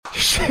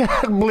She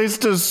had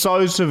blisters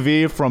so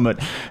severe from it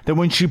that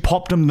when she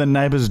popped them, the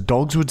neighbours'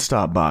 dogs would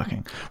start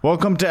barking.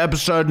 Welcome to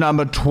episode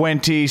number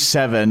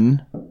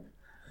 27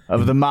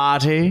 of the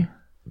Marty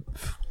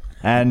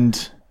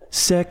and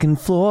Second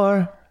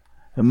floor.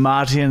 the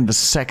Marty and the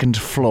second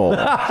floor.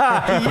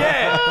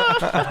 Yeah.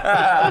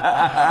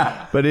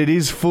 But it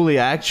is fully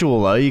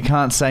actual, though. You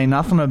can't say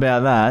nothing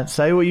about that.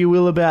 Say what you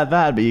will about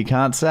that, but you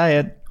can't say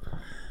it.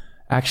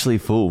 Actually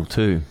full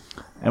too.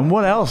 And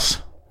what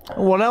else?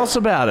 What else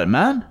about it,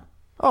 man?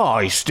 Oh,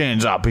 he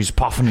stands up. He's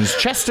puffing his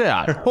chest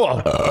out. Oh,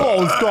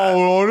 what's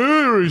going on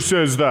here? He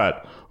says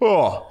that.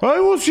 Oh, hey,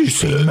 what's he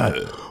saying, man?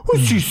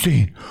 What's he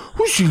saying?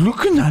 What's he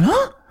looking at,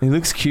 huh? He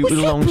looks cute with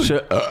a long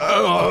shirt.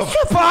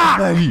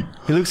 Fuck!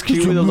 He looks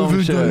cute with a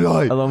long shirt,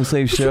 a long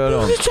sleeve shirt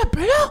on. Is that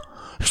better?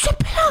 Is that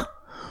better?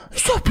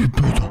 Is that a bit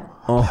better?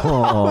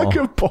 Oh, Look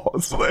at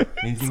Bosley.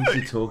 he thinks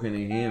you're talking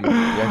to him. You're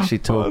actually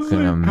talking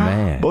to a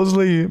man.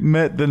 Bosley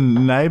met the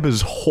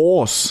neighbour's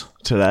horse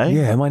today.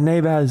 Yeah, my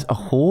neighbour has a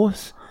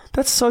horse.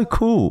 That's so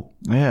cool.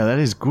 Yeah, that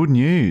is good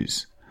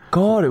news.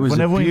 God, it was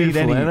Whenever a we need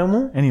beautiful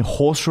animal. any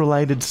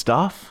horse-related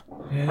stuff,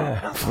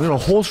 Yeah. we got a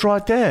horse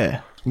right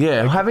there.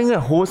 Yeah, having a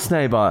horse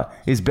neighbour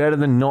is better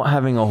than not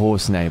having a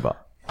horse neighbour.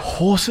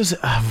 Horses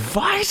are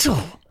vital.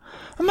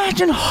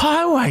 Imagine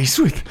highways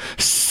with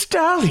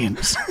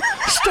stallions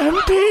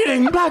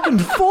stampeding back and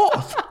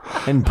forth.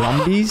 And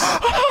Brumbies.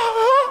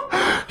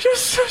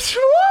 Just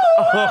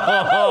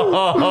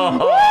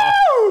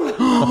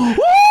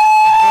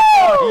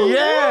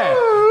Yeah.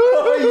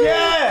 Oh,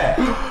 yeah.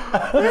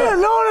 yeah,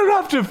 no one would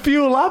have to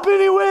fuel up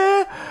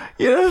anywhere.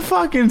 You know,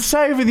 fucking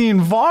saving the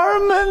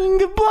environment. And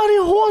the bloody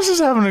horse is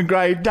having a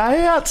great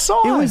day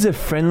outside. It was a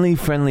friendly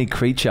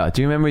creature.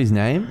 Do you remember his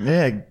name?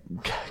 yeah,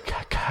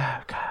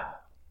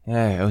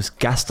 Yeah, it was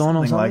Gaston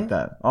or something something like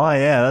that. Oh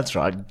yeah, that's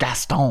right,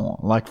 Gaston.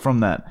 Like from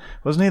that,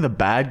 wasn't he the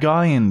bad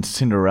guy in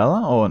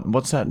Cinderella? Or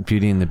what's that?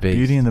 Beauty and the Beast.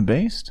 Beauty and the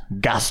Beast.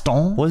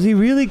 Gaston. Was he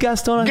really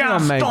Gaston? I think I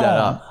made Gaston! that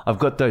up. I've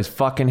got those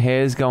fucking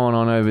hairs going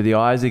on over the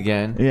eyes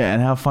again. Yeah,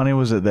 and how funny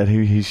was it that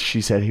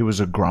she said he was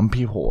a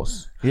grumpy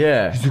horse?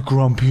 Yeah. He's a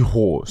grumpy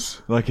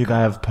horse. Like if they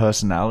have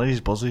personalities,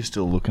 Bosley's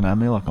still looking at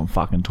me like I'm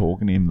fucking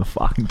talking to him the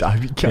fucking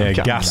day. Yeah,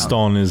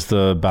 Gaston is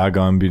the bad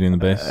guy in Beauty and the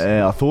Beast.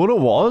 Yeah, I thought it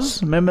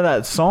was. Remember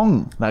that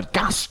song? That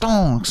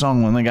Gaston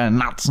song when they go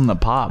nuts in the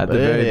pub? At the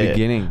very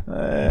beginning.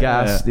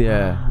 Gas,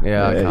 yeah.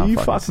 I can't you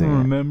fucking fucking sing it.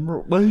 remember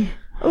it.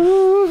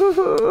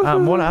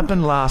 What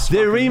happened last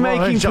They're fucking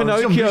remaking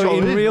night? Pinocchio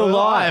in real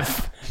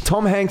life.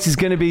 Tom Hanks is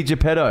going to be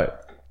Geppetto.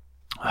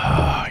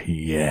 Ah,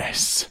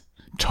 yes.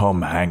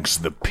 Tom Hanks,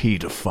 the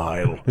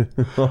paedophile,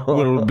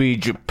 will be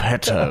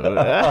Geppetto.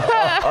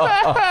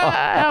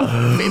 How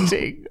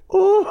fitting.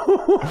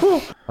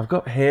 I've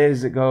got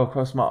hairs that go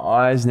across my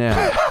eyes now.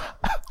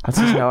 That's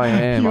just how I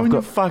am. You I've and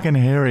your got fucking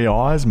hairy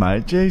eyes,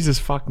 mate. Jesus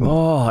fucking...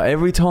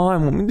 every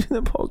time when we do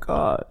the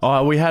podcast.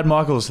 Oh, we had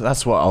Michael's...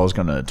 That's what I was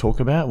going to talk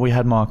about. We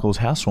had Michael's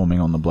housewarming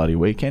on the bloody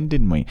weekend,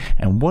 didn't we?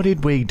 And what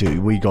did we do?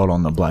 We got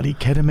on the bloody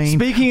ketamine.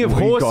 Speaking of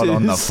we horses... got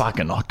on the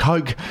fucking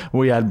coke.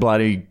 We had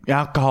bloody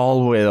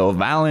alcohol with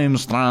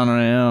Valiums thrown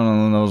around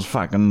and there was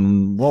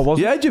fucking... What was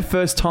You it? had your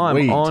first time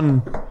Weed.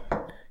 on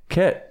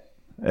Ket.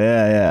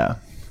 Yeah.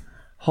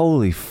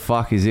 Holy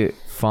fuck, is it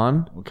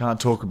fun? We can't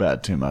talk about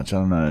it too much. I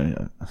don't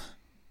know.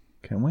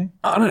 Can we?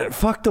 I don't.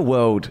 Fuck the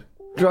world.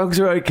 Drugs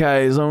are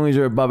okay as long as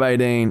you're above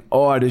 18.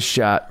 Oh, I just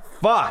shat.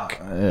 Fuck.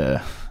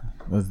 Yeah.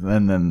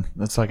 And then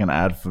that's like an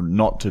ad for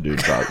not to do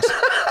drugs.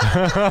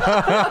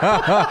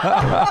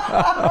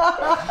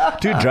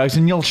 Do drugs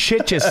and you'll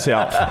shit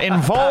yourself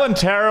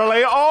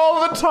involuntarily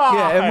all the time.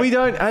 Yeah, and we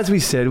don't, as we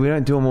said, we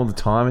don't do them all the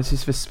time. It's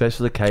just for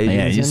special occasions.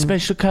 Yeah, your and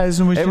special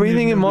occasion. We should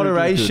everything do- in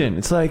moderation.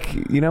 It's like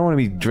you don't want to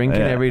be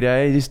drinking Yeah. every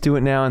day. Just do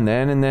it now and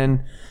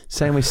then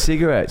same with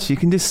cigarettes. You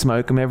can just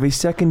smoke them every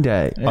second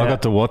day. I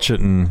got to watch it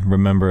and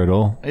remember it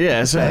all.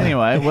 Yeah. So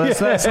anyway, well, it's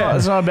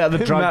not about the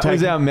drug That was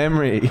taking. our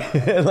memory,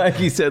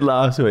 like you said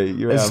last week.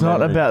 It's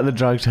not about the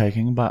drug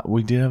taking, but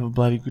we did have a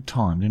bloody good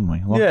time, didn't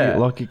we?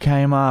 Like you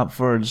came up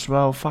for it as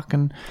well.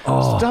 Fucking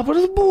stop it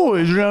to the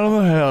boys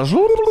around the house.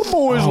 Look at the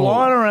boys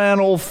lying around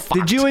all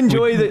fucked. Did you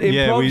enjoy the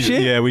improv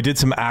shit? we did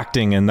some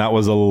acting and that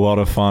was a lot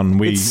of fun.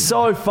 It's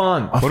so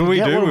fun. What did we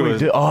forget do? what we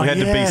did. Oh, we had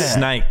to be yeah.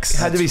 snakes.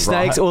 Had to be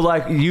snakes, or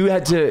like you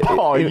had to.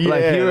 Oh, like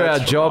yeah, you were our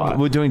that's job. right.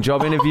 We were doing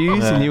job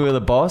interviews, and you were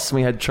the boss. And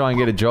we had to try and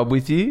get a job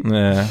with you.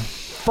 Yeah.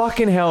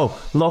 Fucking hell,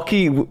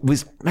 Lockie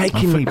was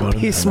making me forgot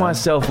piss about that.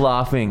 myself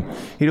laughing.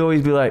 He'd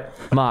always be like,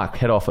 "Mark,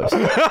 head office."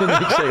 And he'd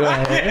shake my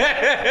hand.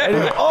 And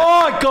he'd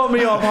go, it got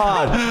me off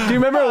hard. Do you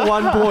remember at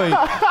one point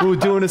we were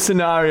doing a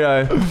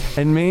scenario,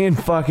 and me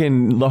and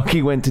fucking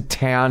Lockie went to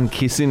town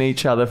kissing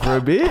each other for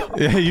a bit?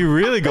 Yeah, you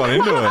really got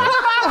into it.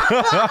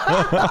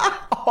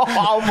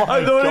 Oh my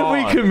I thought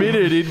if we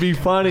committed, it'd be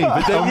funny.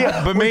 But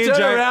then but we me and turn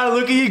James- around and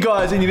look at you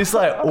guys, and you're just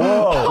like,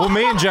 whoa. Well,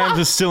 me and James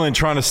are still in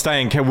trying to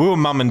stay in. We were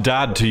mum and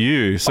dad to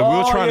you, so we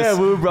Oh, were trying yeah,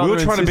 we were to brother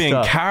and to be in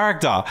sister.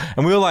 character,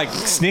 and we were like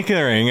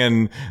snickering,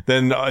 and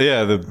then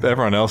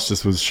everyone else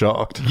just was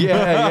shocked.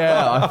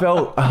 Yeah. I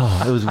felt,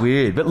 it was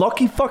weird. But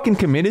Lockie fucking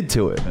committed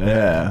to it.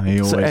 Yeah,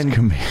 he always and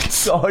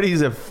commits. God,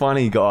 he's a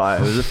funny guy.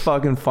 It was a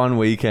fucking fun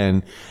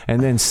weekend.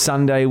 And then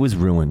Sunday was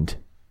ruined.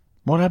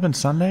 What happened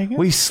Sunday again?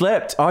 We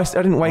slept. I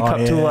didn't wake up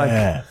till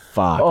like...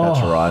 fuck.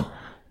 That's right.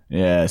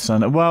 Yeah,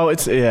 Sunday. Well,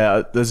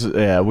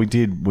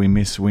 we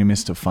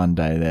missed a fun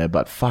day there,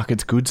 but fuck,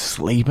 it's good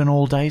sleeping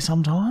all day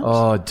sometimes.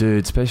 Oh,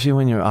 dude, especially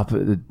when you're up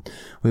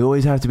we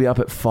always have to be up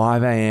at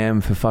 5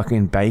 a.m. for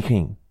fucking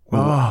baking.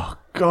 Oh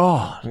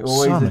God,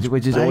 We're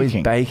just always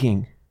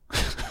baking.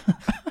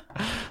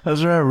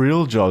 Those are our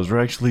real jobs. We're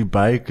actually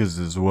bakers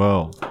as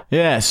well.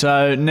 Yeah,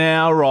 so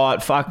now,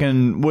 right,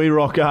 fucking, we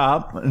rock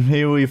up, and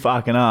here we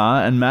fucking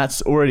are, and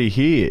Matt's already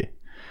here.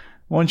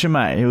 Wasn't you,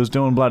 mate? He was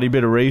doing bloody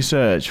bit of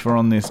research for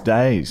On This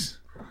Days.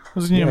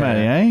 Wasn't you,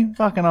 matey, eh?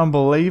 Fucking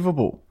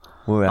unbelievable.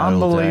 We're out all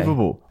day.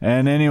 Unbelievable.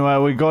 And anyway,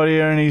 we got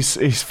here and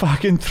he's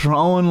fucking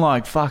throwing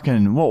like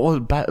fucking,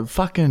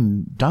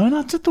 fucking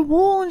donuts at the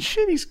wall and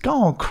shit. He's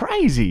going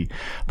crazy.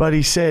 But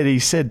he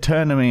said,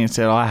 turned to me and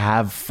said, I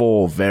have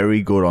 4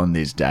 very good On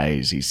This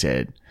Days, he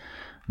said.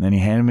 And then he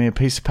handed me a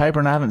piece of paper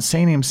and I haven't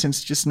seen him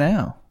since just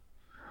now.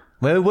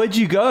 Where'd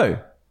you go?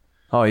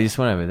 Oh, you just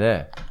went over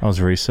there. I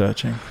was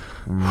researching.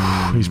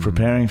 He's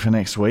preparing for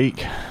next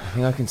week. I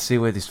think I can see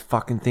where this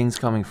fucking thing's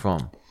coming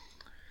from.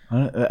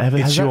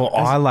 It's your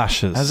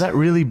eyelashes. Has that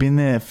really been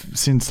there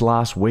since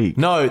last week?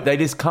 No, they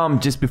just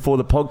come just before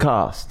the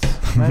podcast.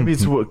 Maybe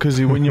it's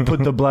because when you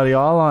put the bloody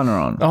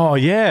eyeliner on. Oh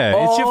yeah,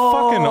 it's your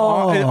fucking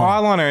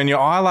eyeliner and your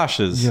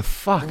eyelashes. You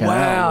fucking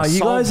Wow, you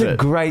guys are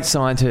great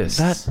scientists.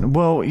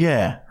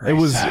 Yeah. It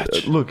was,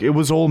 look, it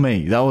was all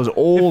me. That was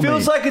all It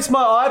feels me. like it's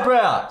my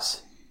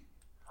eyebrows.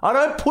 I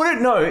don't put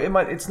it. No,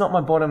 it's not my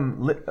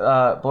bottom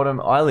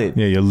eyelid.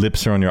 Yeah, your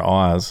lips are on your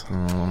eyes.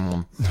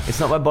 It's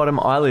not my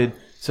bottom eyelid,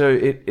 so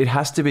it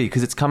has to be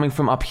because it's coming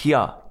from up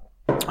here.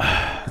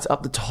 It's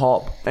up the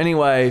top.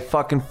 Anyway,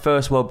 fucking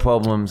first world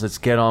problems. Let's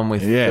get on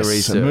with the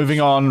research. Moving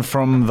on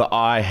from the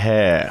eye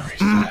hair.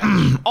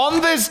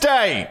 On this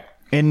day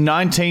in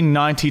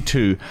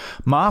 1992,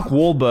 Mark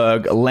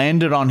Wahlberg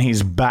landed on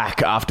his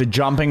back after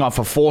jumping off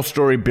a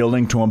 4-story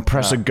building to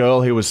impress a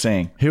girl he was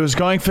seeing. He was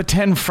going for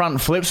 10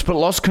 front flips but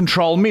lost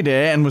control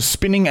midair and was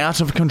spinning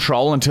out of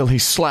control until he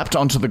slapped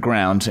onto the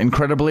ground.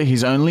 Incredibly,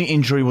 his only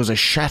injury was a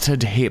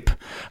shattered hip.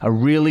 A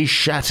really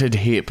shattered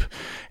hip.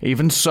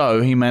 Even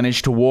so, he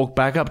managed to walk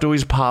back up to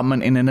his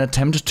apartment in an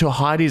attempt to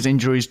hide his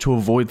injuries to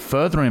avoid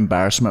further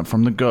embarrassment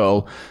from the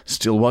girl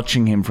still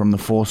watching him from the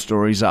 4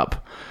 stories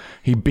up.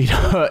 He bit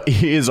her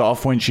ears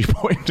off when she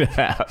pointed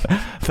out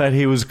that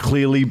he was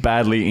clearly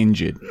badly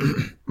injured.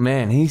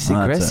 Man, he's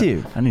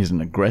aggressive. And he's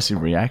an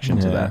aggressive reaction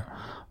to that.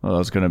 Well, it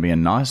was going to be a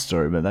nice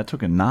story, but that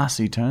took a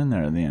nasty turn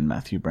there at the end,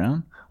 Matthew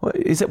Brown. What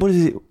is it?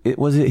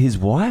 Was it his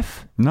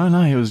wife? No,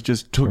 he was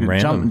just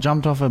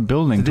jumped off a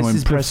building This to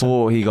is impress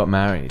before he got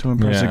married.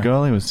 a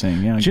girl he was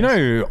seeing. Yeah, Do you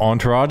know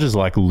Entourage is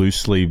like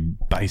loosely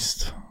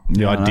based?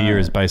 The idea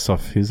is based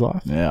off his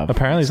life. Yeah,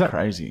 apparently, is that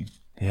crazy?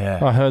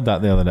 Yeah. I heard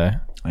that the other day.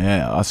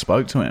 Yeah, I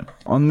spoke to him.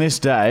 On this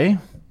day,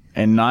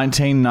 in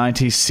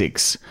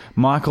 1996,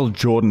 Michael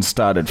Jordan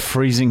started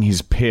freezing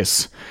his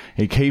piss.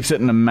 He keeps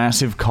it in a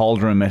massive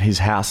cold room at his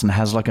house and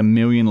has like 1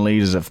 million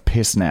litres of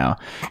piss now.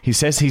 He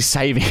says he's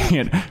saving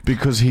it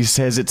because he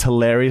says it's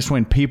hilarious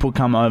when people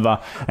come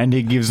over and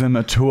he gives them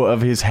a tour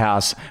of his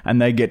house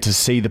and they get to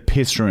see the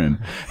piss room.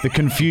 The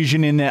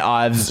confusion in their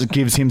eyes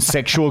gives him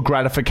sexual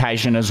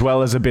gratification as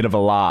well as a bit of a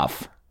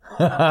laugh.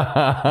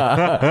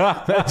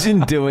 Imagine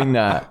doing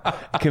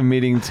that,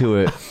 committing to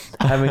it,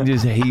 having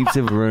just heaps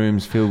of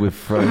rooms filled with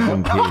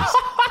frozen piss.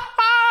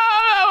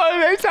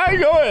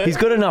 He's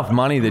got enough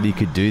money that he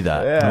could do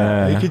that.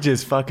 Yeah, he could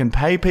just fucking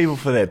pay people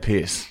for their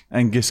piss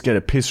and just get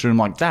a piss room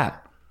like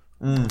that.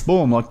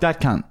 Boom, like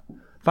that cunt.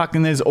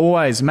 Fucking there's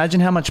always,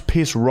 imagine how much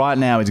piss right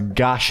now is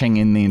gushing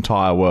in the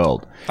entire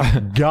world.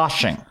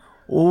 Gushing.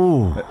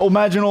 Ooh.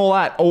 Imagine all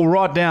that, all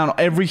right down,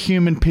 every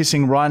human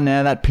pissing right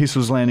now, that piss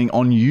was landing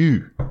on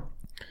you.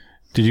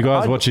 Did you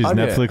guys watch his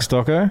Netflix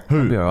doco?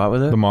 I'd be all right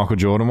with it. The Michael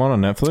Jordan one on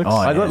Netflix?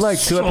 I got like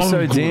 2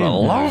 episodes in. I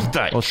love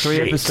that or 3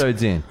 shit.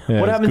 episodes in. Yeah,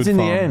 what it's happens good in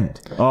fun. the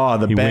end? Oh,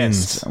 the He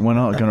best. wins. We're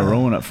not going to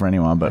ruin it for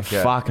anyone, but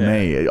fuck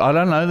me. I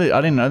don't know. I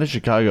didn't know the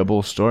Chicago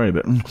Bulls story,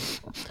 but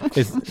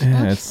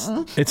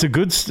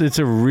It's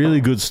a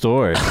really good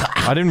story.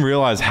 I didn't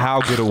realize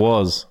how good it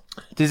was.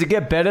 Does it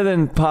get better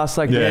than past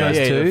like the first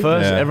two? the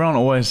first, Yeah. everyone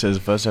always says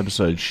the first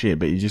episode shit,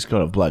 but you just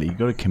got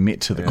to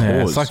commit to the cause.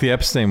 Yeah, it's like the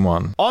Epstein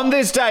one. On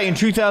this day in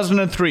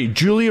 2003,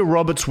 Julia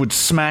Roberts would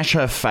smash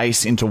her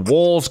face into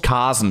walls,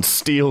 cars, and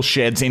steel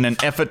sheds in an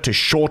effort to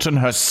shorten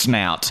her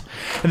snout.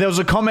 And there was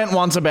a comment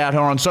once about her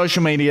on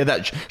social media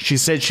that she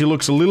said she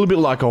looks a little bit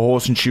like a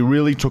horse, and she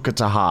really took it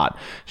to heart.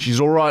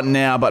 She's all right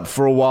now, but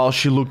for a while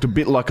she looked a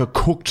bit like a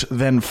cooked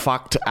then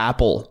fucked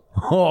apple.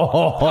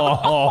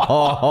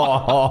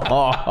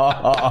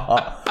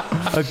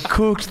 A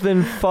cooked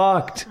then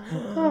fucked.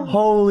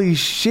 Holy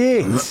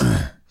shit.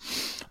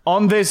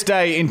 On this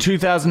day in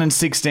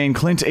 2016,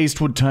 Clint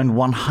Eastwood turned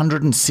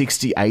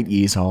 168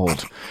 years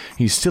old.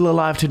 He's still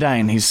alive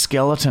today, and his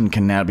skeleton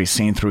can now be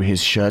seen through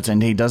his shirts,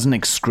 and he doesn't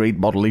excrete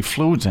bodily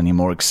fluids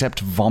anymore except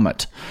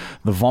vomit.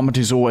 The vomit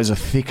is always a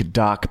thick,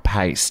 dark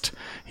paste.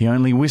 He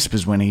only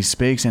whispers when he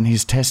speaks, and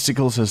his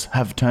testicles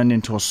have turned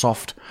into a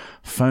soft,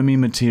 foamy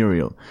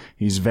material.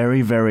 He's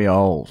very, very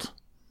old.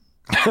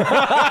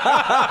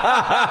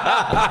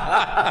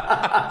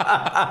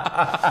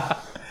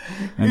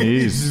 And he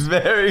is.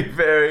 Very,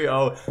 very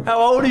old. How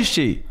old is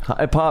she?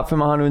 Apart from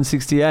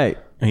 168.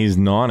 He's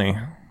 90.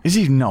 Is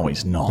he? No,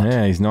 he's not.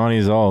 Yeah, he's 90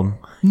 years old.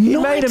 He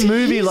made a 90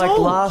 movie years like old.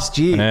 last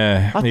year.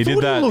 Yeah, I he thought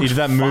did that. he He looked did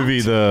that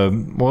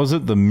movie. What was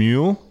it? The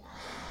Mule.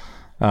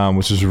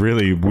 Which is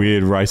really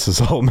weird,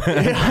 racist old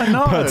man. Yeah, I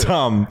know.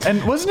 But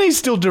and wasn't he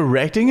still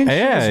directing and shit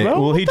Yeah, as well?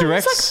 well, What he the-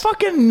 directs- He's like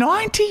fucking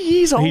 90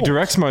 years old. he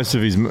directs most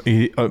of his,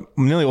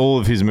 nearly all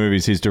of his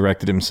movies. He's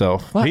directed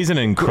himself. He's an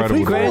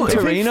incredible Gran director.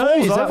 If he Torino?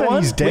 falls Is that over,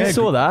 one? he's dead. We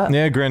saw that.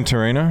 Yeah, Gran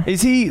Torino.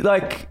 Is he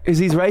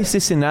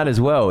racist in that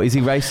as well? Is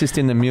he racist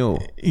in The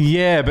Mule?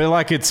 Yeah, but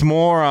like it's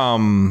more.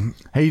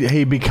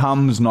 He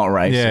becomes not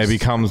racist. Yeah, it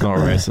becomes not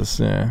racist.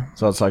 Yeah.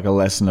 So it's like a good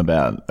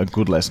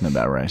lesson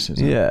about racism.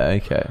 Yeah,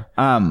 okay.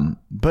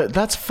 But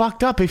that's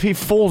fucked up. If he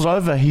falls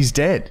over, he's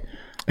dead.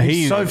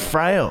 He's so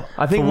frail.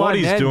 I think For what my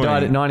he's dad doing-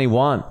 died at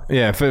 91.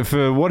 Yeah,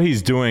 for what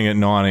he's doing at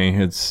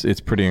 90, it's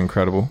pretty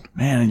incredible.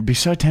 Man, it'd be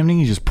so tempting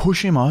you just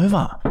push him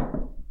over.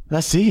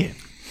 That's it.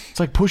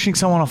 It's like pushing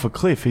someone off a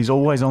cliff. He's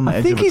always on the I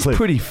edge think of a he's cliff.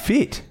 pretty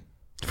fit.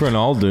 For an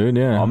old dude,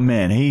 yeah. Oh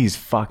man, he's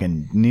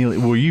fucking nearly.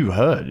 Well, you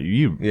heard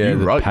you. Yeah, you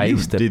the wrote. pace, you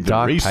the did the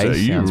dark research.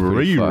 pace sounds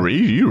pretty fucked.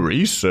 You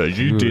research.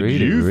 You did.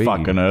 Read. You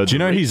fucking heard. Do you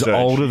know the he's research.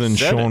 older You than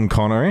said Sean it.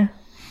 Connery?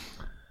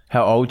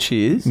 How old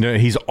she is? No,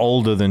 he's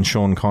older than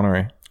Sean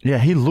Connery. Yeah,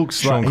 he looks.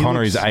 Sean like, he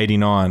Connery's looks-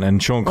 89,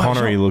 and Sean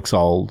Connery Sean- looks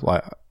old,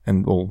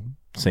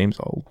 seems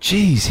old.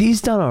 Jeez,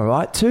 he's done all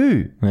right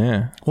too.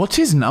 Yeah. What's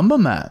his number,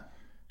 Matt?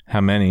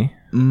 How many?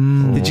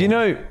 Did you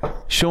know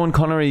Sean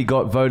Connery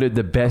got voted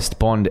the best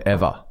Bond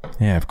ever?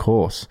 Yeah, of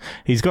course.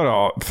 He's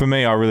got for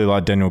me, I really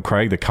like Daniel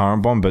Craig, the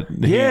current Bond, but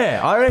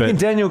I reckon but-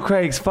 Daniel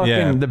Craig's fucking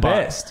Yeah, the but-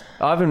 best.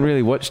 I haven't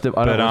really watched it.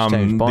 I don't But watch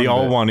James Bond. the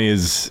old but- one he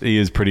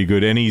is pretty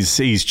good, and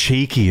he's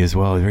cheeky as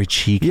well. He's very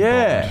cheeky.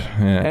 Yeah.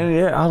 Bond.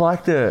 And I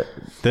like the.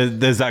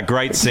 There's that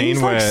great scene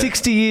He's where like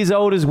 60 years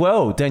old as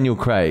well, Daniel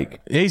Craig.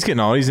 he's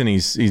getting old. He's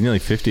nearly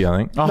 50, I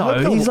think.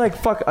 No, he's like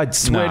fuck. I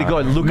swear to No.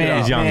 God, look Man, it up.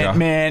 He's younger.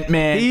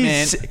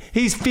 Man.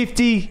 He's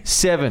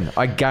 57.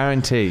 I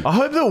guarantee. I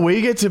hope that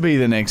we get to be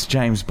the next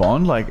James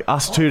Bond, like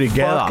us two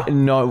together. Fuck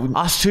no.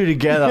 Us two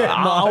together. Yeah,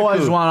 I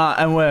always Michael. want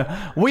to, and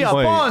we are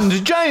Wait.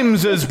 Bond.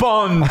 James is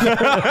Bond.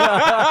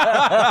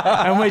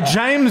 And we're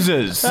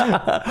Jameses.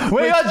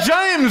 We are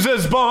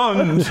Jameses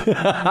Bond.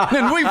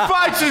 And we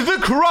fight the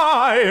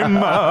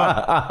crime.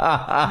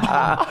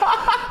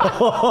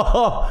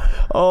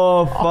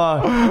 Oh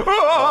fuck!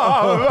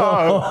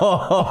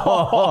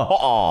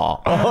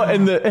 Oh,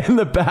 and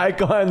the bad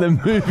guy in the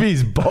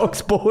movie's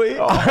Box Boy.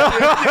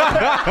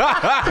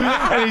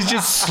 And he's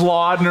just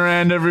sliding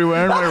around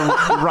everywhere and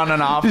we're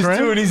running after He's him.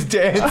 doing his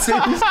dancing.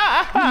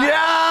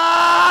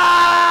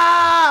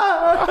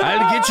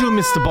 I'll get you,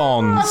 Mr.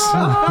 Bonds.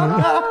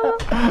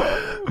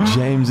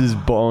 James's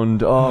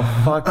Bond. Oh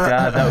fuck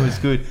that was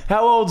good.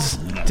 How old's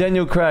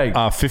Daniel Craig?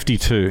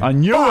 52. I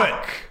knew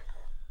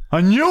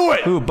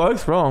it. We were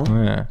both wrong.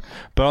 Yeah,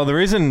 but the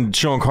reason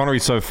Sean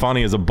Connery's so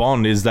funny as a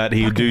Bond is that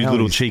he do hell,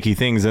 little he's- cheeky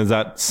things. There's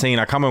that scene,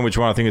 I can't remember which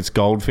one. I think it's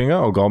Goldfinger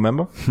or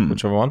Goldmember,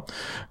 whichever one.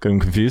 Got him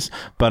confused.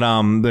 But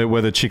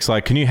where the chick's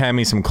like, "Can you hand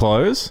me some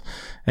clothes?"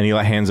 And he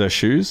like hands her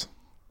shoes.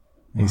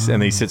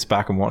 And he sits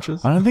back and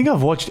watches. I don't think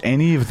I've watched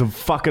any of the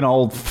fucking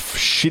old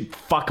shit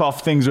fuck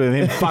off things with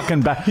him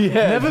fucking back.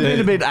 Never been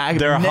a big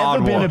they're a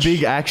hard watch.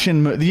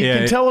 action. You Yeah.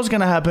 can tell what's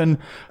going to happen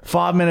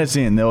 5 minutes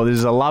in.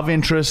 There's a love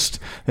interest.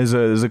 There's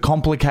a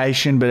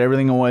complication, but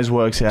everything always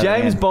works out. James at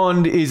the end.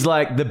 Bond is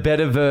like the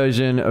better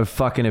version of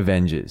fucking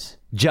Avengers.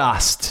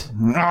 Just.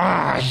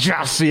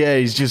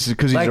 He's just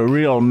because he's Like- a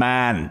real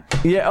man.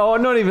 Yeah, oh,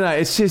 not even that.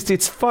 It's just,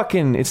 it's not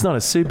a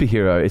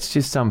superhero. It's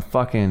just some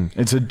fucking.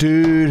 It's a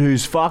dude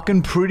who's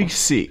fucking pretty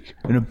sick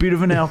and a bit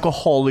of an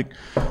alcoholic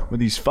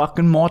with his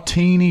fucking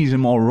martinis.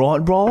 Am I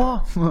right,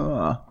 brother?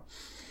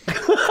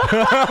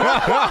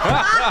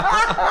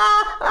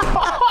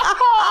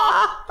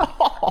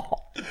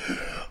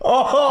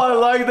 Oh, I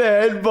like the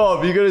head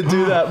bob. You got to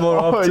do that more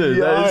often.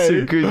 That is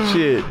some good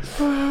shit.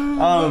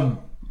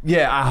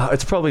 Yeah,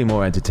 it's probably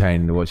more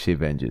entertaining to watch the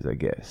Avengers, I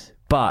guess.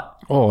 But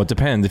Oh, it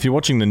depends. If you're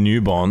watching the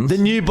new Bonds, the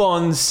new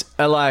Bonds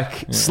are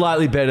like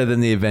slightly better than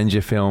the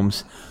Avenger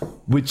films,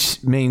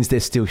 which means they're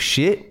still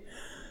shit.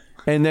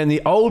 And then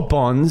the old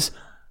Bonds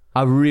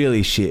are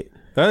really shit.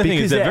 The only thing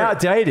Because is they're they're very-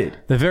 outdated.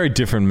 they're very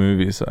different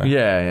movies, though.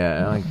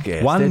 Yeah, I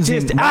guess. One's They're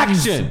just in-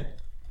 one's- action.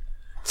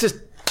 It's just...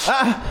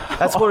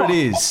 that's what it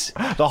is.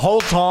 The whole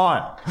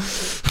time.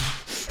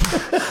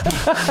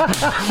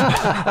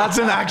 That's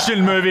an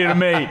action movie to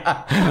me.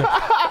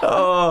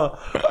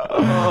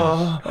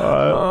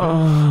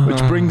 Which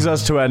brings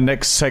us to our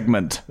next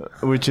segment,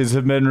 which has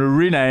been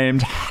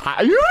renamed.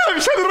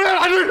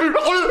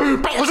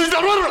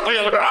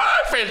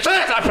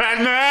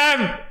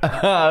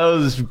 That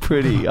was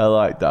pretty. I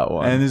like that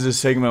one. And there's a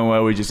segment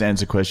where we just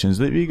answer questions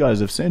that you guys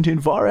have sent in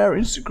via our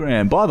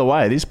Instagram. By the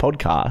way, this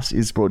podcast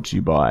is brought to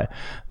you by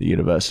the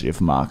University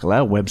of Markle,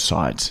 our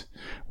website,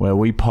 where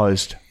we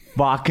post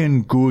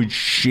fucking good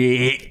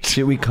shit.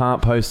 Shit we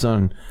can't post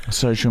on.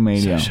 Social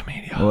media.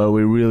 Well,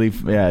 we really,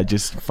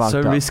 just fucked So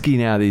up. risky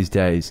now these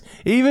days.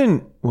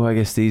 Even, well, I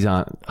guess these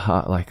aren't,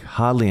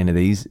 hardly any of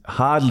these.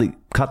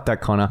 Cut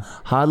that, Connor.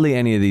 Hardly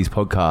any of these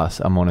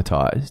podcasts are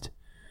monetized.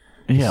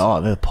 Yeah,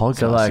 the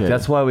podcast. So,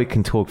 that's why we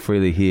can talk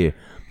freely here.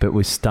 But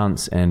with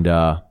stunts and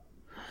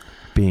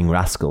being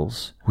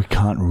rascals, we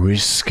can't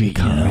risk it.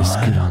 risk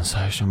it on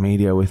social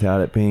media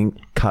without it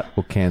being cut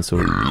or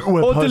cancelled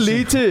or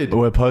deleted.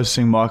 We're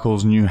posting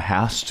Michael's new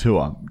house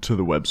tour to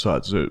the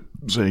website,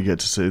 so you get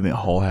to see the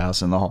whole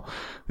house and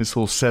this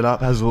whole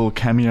setup has a little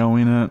cameo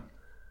in it.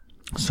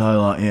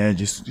 So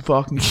just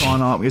fucking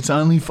sign up. It's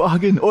only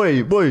fucking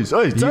boys.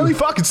 It's only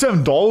fucking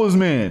 $7,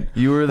 man.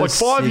 You were the like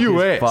 $5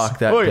 US. fuck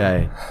that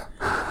day.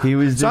 He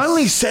was. It's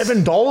only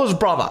 $7,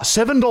 brother.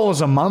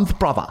 $7 a month,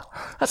 brother.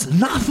 That's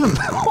nothing.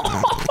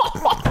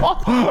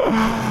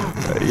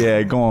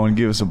 Yeah, go on,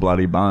 give us a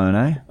bloody bone,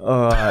 eh?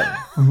 All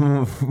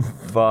right.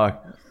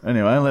 Fuck.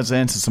 Anyway, let's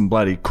answer some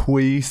bloody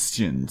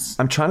questions.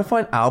 I'm trying to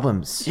find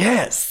albums.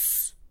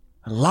 Yes,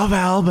 I love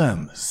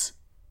albums.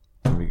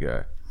 Here we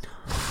go.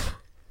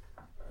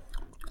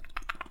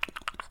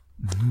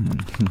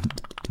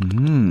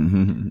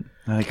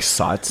 That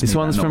excites me. This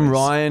one's that from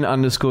noise.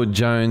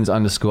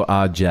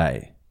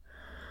 Ryan_Jones_RJ.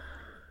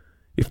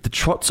 If the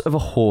trots of a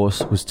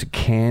horse was to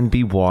can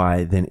be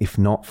why, then if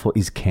not for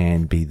is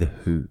can be the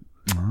who.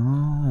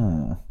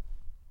 Oh,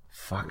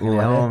 Fucking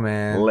hell,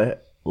 man.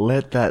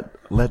 Let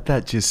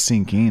that just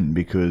sink in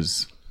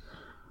because,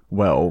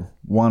 well,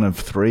 one of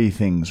three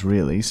things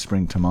really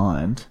spring to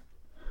mind.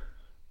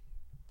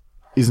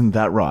 Isn't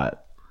that right?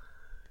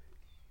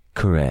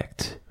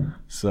 Correct.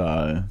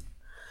 So,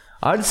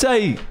 I'd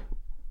say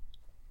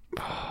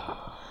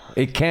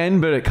it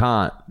can, but it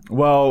can't.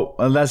 well,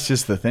 and that's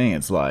just the thing.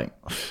 It's like,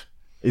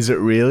 is it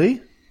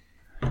really?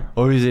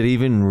 Or is it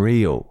even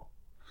real?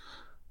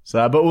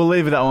 So, but we'll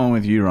leave that one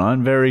with you,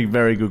 Ryan. Very,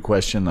 very good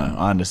question, though.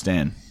 I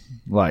understand.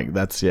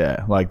 That's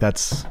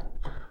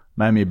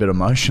made me a bit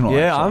emotional.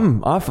 Yeah,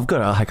 actually. I've got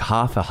like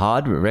half a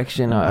hard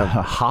erection.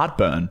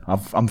 Heartburn.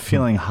 I'm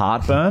feeling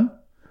heartburn.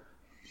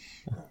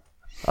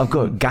 I've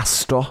got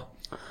gastro. All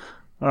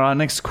right,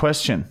 next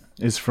question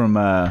is from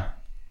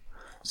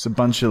it's a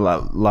bunch of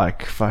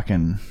like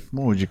fucking,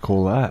 what would you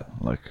call that?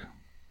 Like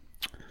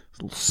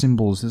little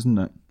symbols, isn't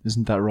it?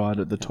 Isn't that right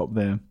at the top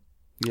there?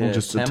 Yeah, Or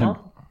just Tamar?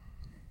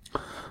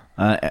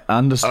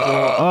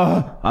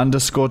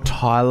 underscore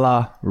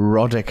Tyler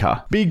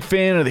Rodica. Big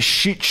fan of the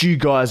shit you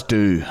guys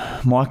do.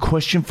 My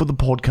question for the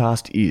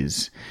podcast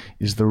is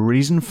the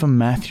reason for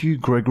Matthew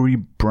Gregory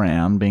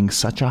Brown being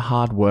such a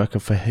hard worker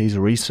for his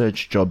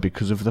research job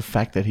because of the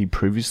fact that he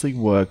previously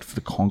worked for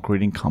the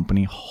concreting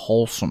company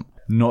Wholesome?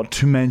 Not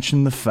to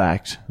mention the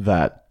fact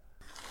that...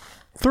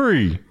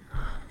 3.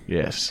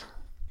 Yes.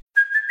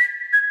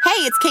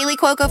 Hey, it's Kaylee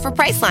Cuoco for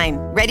Priceline.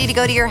 Ready to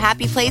go to your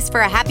happy place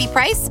for a happy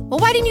price? Well,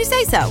 why didn't you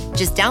say so?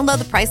 Just download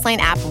the Priceline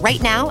app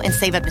right now and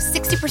save up to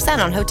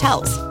 60% on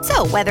hotels.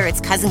 So whether it's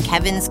Cousin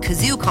Kevin's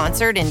Kazoo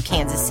Concert in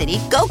Kansas City,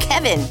 go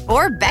Kevin,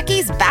 or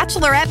Becky's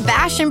Bachelorette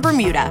Bash in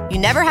Bermuda, you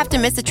never have to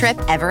miss a trip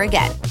ever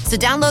again. So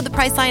download the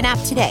Priceline app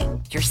today.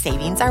 Your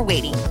savings are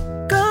waiting.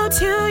 Go to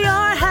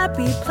your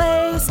happy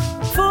place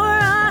for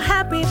a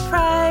happy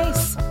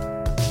price.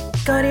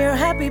 Go to your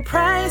happy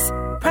price,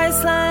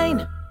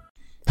 Priceline.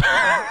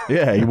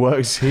 Yeah, he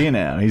works here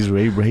now. He is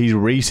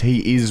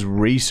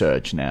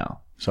research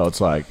now. So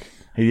it's like,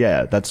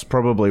 yeah, that's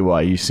probably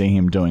why you see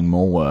him doing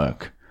more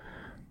work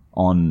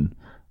on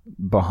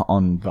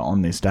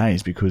this day,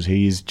 is because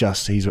he is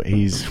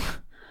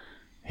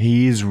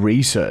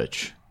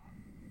research.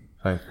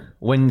 Like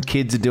when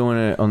kids are doing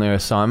it on their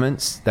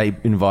assignments, they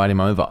invite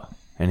him over,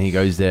 and he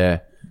goes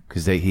there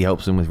because he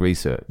helps them with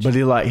research. But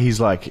he's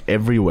like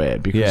everywhere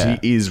because he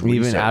is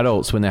research. Even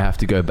adults when they have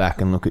to go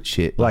back and look at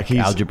shit like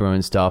he's- algebra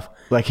and stuff.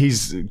 Like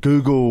he's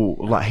Google,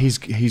 like he's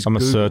I'm a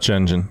Google- search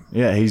engine.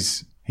 Yeah, he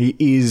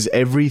is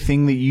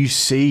everything that you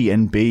see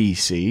and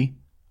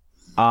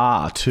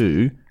are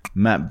to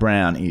Matt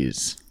Brown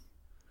is.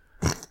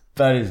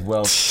 That is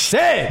well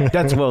said.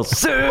 That's well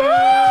said.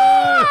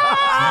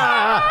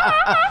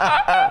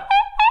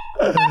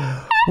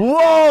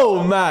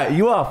 Whoa, Matt,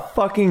 you are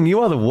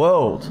the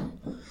world.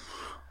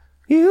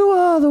 You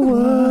are the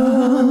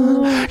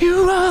world.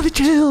 You are the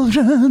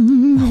children.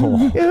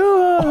 You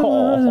are the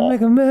world that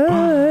make a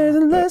mess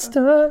and let's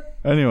start.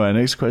 Anyway,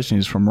 next question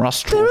is from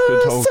Russ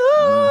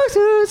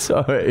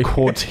Sorry.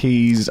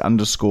 Cortez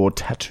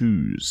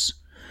 _tattoos.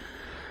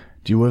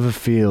 Do you ever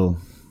feel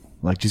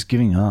like just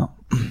giving up?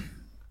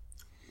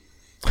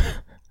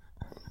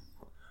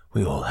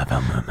 We all have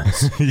our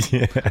moments.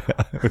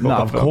 No,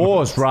 of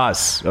course,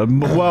 Russ.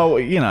 Well,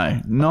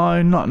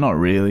 no, not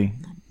really.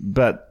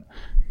 But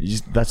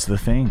that's the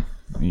thing.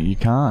 You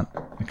can't.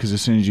 Because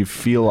as soon as you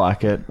feel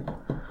like it,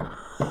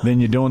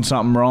 then you're doing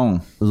something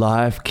wrong.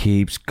 Life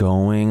keeps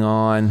going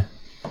on.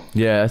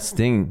 Yeah, that's the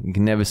thing. You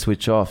can never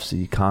switch off, so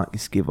you can't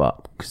just give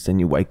up. Because then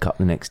you wake up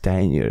the next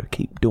day and you gotta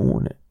keep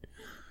doing it.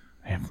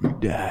 Every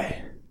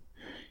day.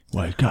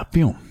 Wake up,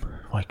 film.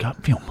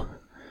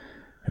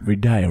 Every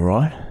day, all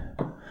right?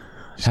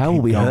 How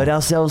will we hurt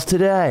ourselves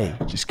today?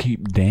 Just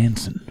keep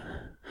dancing.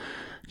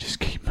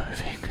 Just keep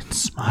moving and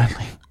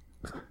smiling.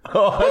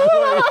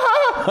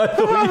 I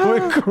thought you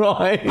were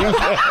crying.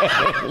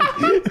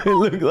 It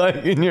looked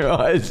like in your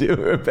eyes you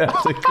were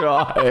about to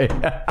cry.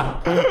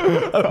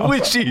 I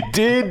wish you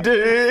did,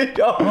 dude.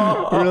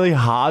 Oh. Really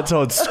hard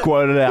so it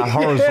squirted out On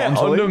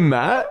horizontally. the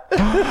mat.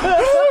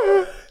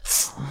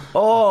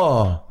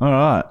 Oh. All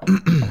right.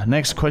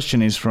 Next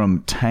question is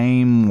from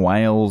Tame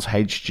Wales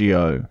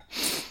HGO.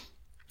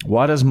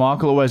 Why does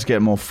Michael always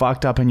get more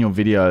fucked up in your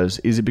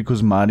videos? Is it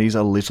because Marty's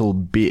a little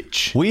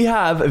bitch? We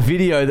have a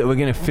video that we're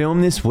going to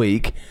film this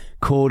week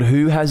called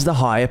Who Has the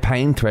Higher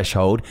Pain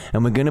Threshold,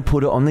 and we're going to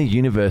put it on the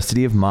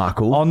University of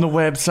Markle. On the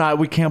website,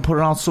 we can't put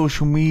it on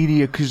social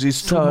media because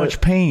there's too much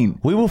pain.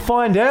 We will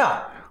find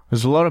out.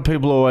 There's a lot of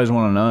people who always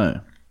want to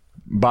know.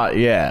 But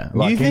yeah.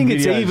 You think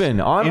it's even.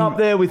 I'm up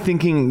there with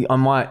thinking I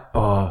might...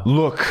 Oh.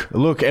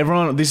 Look,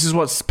 everyone, this is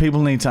what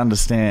people need to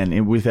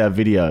understand with our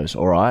videos,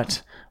 all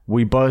right?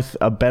 We both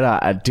are better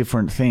at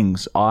different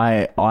things.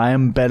 I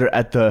am better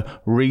at the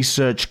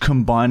research,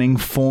 combining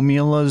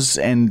formulas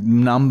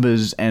and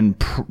numbers and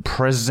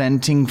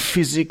presenting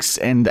physics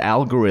and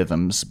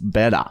algorithms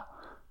better.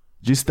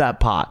 Just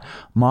that part.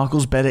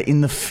 Michael's better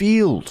in the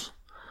field.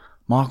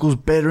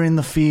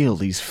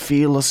 He's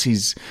fearless.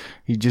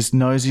 He just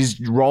knows his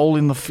role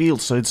in the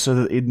field. So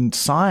that in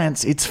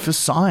science, it's for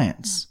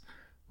science.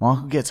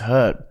 Michael gets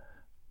hurt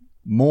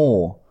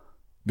more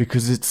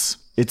because it's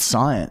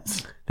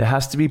science. There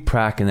has to be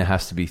prac and there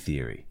has to be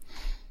theory.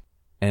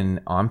 And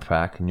I'm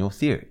prac and you're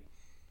theory.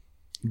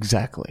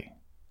 Exactly.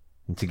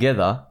 And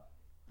together...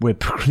 We're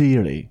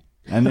clearly...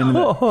 And then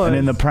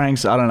the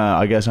pranks, I don't know,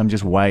 I guess I'm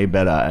just way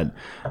better at...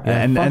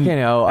 And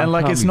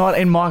it's not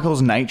in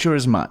Michael's nature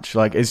as much.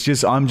 Like, it's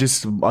just, I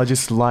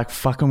just like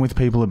fucking with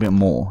people a bit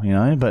more,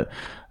 But...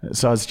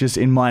 So it's just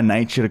in my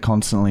nature to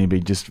constantly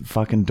be just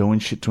fucking doing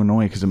shit to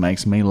annoy because it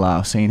makes me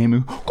laugh. Seeing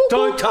him...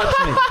 Don't touch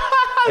me!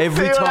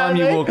 Every time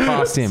you walk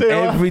past him.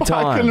 Every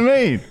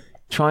time.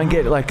 Try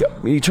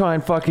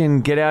and fucking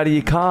get out of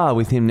your car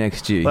with him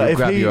next to you. He'll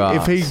grab your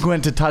ass. If he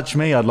went to touch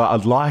me, I'd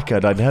like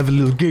it. I'd have a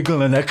little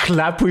giggle and a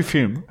clap with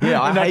him.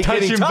 Yeah, and I'd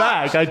touch him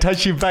back. I'd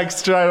touch him back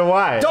straight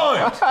away.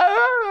 Don't!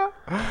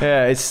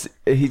 Yeah,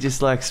 he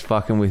just likes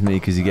fucking with me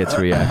because he gets a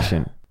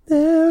reaction.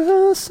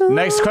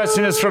 Next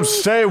question is from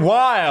Stay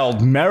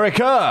Wild,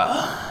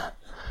 America.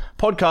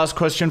 Podcast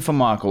question for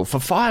Michael. For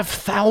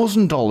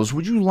 $5,000,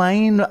 would you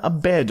lay in a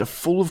bed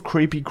full of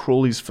creepy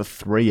crawlies for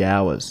 3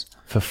 hours?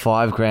 For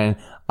 $5,000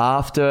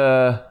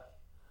 after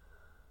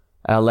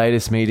our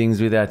latest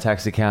meetings with our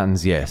tax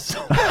accountants, yes.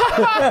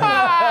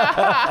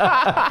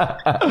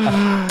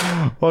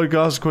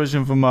 Podcast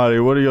question for Marty.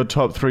 What are your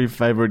top 3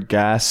 favorite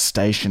gas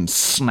station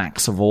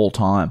snacks of all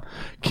time?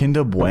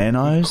 Kinder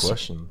Buenos?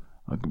 Question.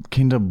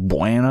 Kinder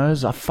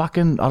Buenos. I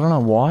don't know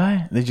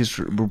why. They just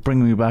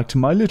bring me back to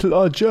my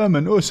little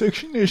German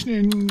section.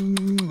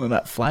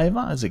 That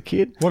flavour as a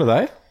kid. What are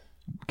they?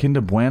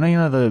 Kinder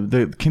Bueno,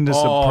 the Kinder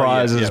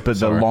Surprises, but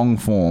the long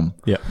form.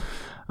 Yeah.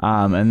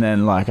 And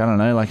then I don't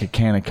know, a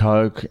can of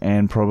Coke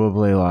and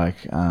probably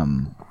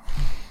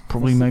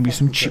maybe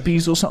some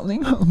chippies or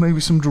something. Maybe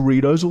some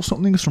Doritos or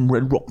something. Some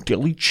Red Rock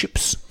Deli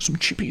chips. Some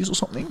chippies or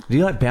something. Do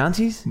you like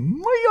Bounties?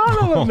 I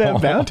don't know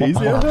about Bounties.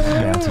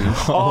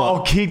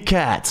 Oh, Kit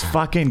Kats.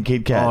 Fucking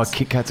Kit Kats. Oh,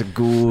 Kit Kats are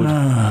good.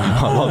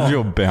 I love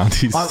your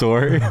Bounty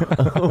story.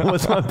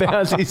 What's my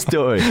Bounty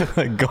story?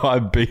 That guy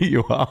beat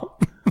you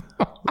up.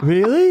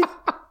 Really?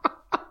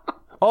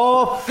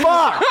 Oh,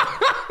 fuck!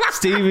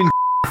 Steven,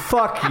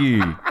 fuck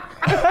you.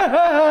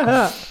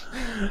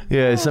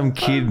 Yeah, some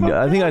kid.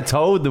 I think I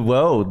told the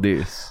world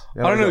this.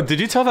 I don't know. Did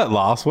you tell that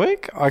last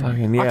week? I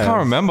can't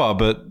remember,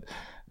 but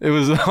it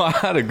was. I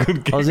had a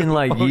good game. I was in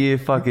year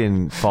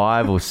fucking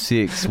 5 or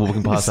 6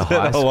 walking past a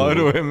high school. Hello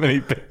to him and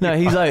he No,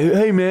 he's like,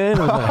 hey man.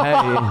 I was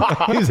like,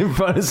 hey. He was in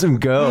front of some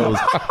girls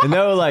and they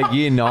were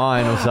year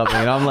 9 or something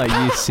and I'm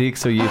year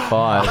 6 or year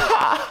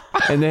 5.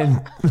 And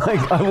then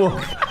I walk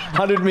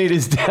 100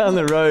 meters down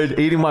the road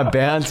eating my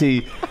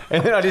Bounty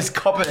and then I just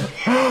cop it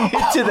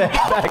into the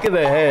back of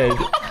the head.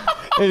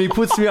 and he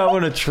puts me up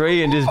on a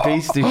tree and just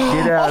beats the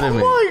shit out of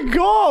me. Oh my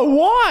God,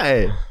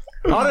 why?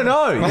 I don't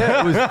know.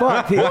 Yeah, it was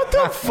fucked. What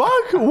the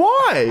fuck?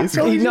 Why?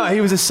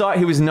 He was a sight.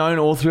 He was known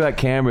all throughout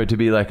Canberra to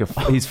be like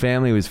his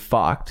family was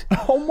fucked.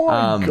 Oh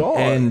my God.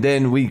 And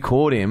then we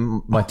caught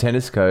him. My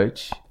tennis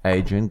coach,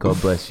 Adrian, God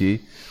bless you.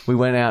 We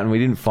went out and we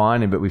didn't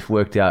find him, but we've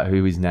worked out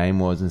who his name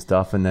was and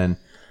stuff. And then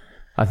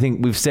I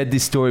think we've said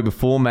this story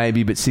before,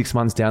 maybe, but 6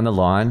 months down the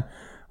line,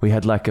 we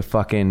had like a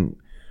fucking.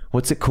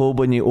 What's it called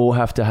when you all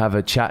have to have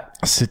a chat?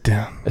 A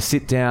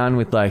sit down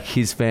with like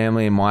his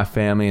family and my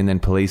family, and then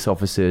police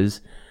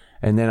officers.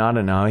 And then, I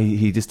don't know,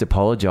 he just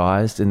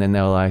apologized. And then they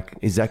were like,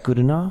 is that good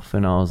enough?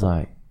 And I was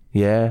like,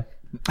 yeah.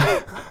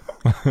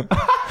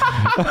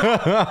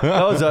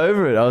 I was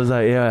over it. I was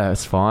like, yeah,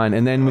 it's fine.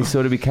 And then we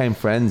sort of became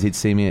friends. He'd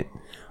see me at,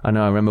 I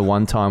remember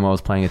one time I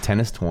was playing a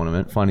tennis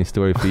tournament. Funny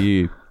story for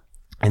you.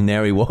 And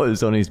there he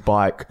was on his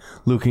bike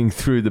looking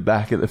through the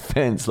back of the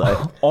fence. Like,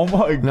 oh my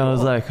God. And I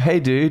was like, hey,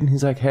 dude.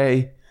 He's like,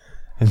 hey.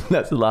 And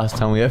that's the last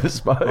time we ever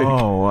spoke.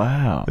 Oh,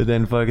 wow. But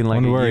then fucking like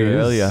Wonder a where year he is.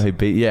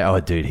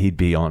 earlier, he'd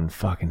be on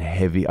fucking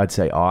heavy. I'd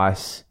say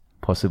ice,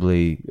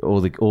 possibly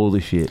all the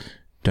shit.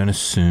 Don't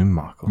assume,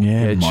 Michael.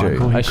 Yeah, true.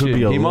 Michael, he could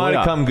be a He might lawyer.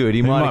 have come good.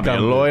 He might have be a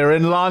come good. lawyer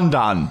in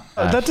London.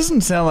 That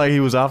doesn't sound like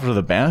he was after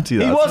the bounty,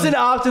 though. He wasn't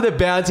after the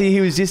bounty.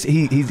 He was just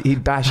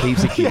he'd bash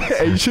heaps of kids.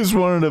 Yeah, he just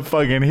wanted to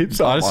fucking hit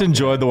someone. I just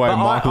enjoyed the way But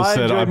Michael I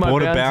said, I enjoyed my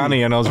bought a bounty.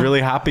 bounty and I was really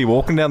happy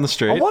walking down the I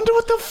street. wonder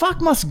what the fuck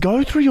must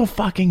go through your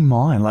fucking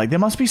mind. Like, there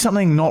must be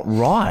something not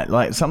right.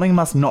 Like, something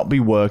must not be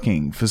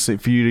working for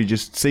you to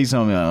just see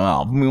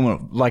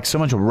something like so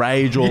much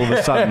rage all of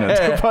a sudden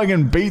to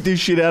fucking beat this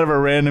shit out of a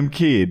random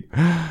kid.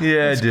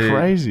 Yeah, It's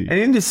crazy. And he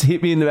didn't just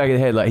hit me in the back of the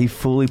head. Like, he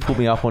fully put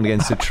me up on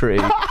against a tree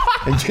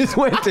and just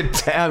went to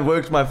town,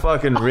 worked my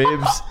fucking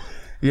ribs.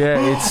 Yeah,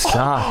 it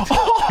sucked.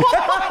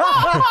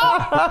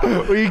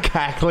 Were you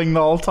cackling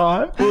the whole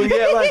time? Well,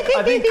 yeah, like,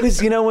 I think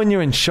because, when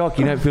you're in shock,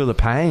 you don't feel the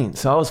pain.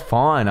 So I was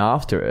fine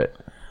after it.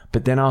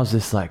 But then I was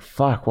just like,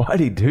 fuck, why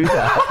did he do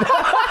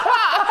that?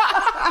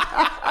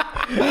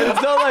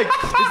 It's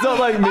not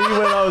like me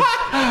when I was,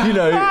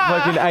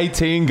 fucking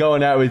 18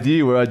 going out with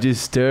you where I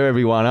just stir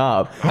everyone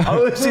up. I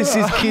was just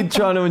this kid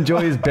trying to enjoy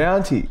his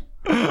bounty.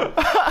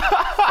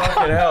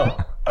 Fucking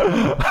hell.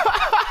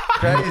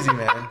 Crazy,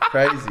 man.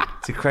 Crazy.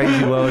 It's a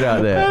crazy world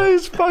out there. That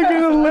is fucking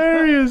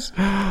hilarious.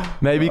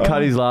 Maybe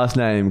cut his last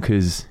name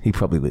because he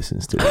probably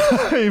listens to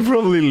it. He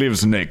probably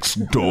lives next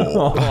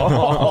door.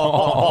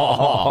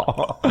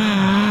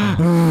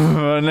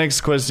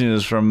 Next question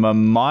is from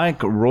Mike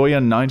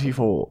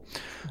Royer94.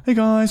 Hey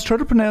guys, try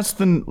to pronounce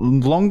the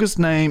longest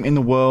name in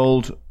the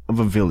world of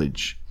a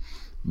village.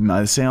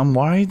 No, see, I'm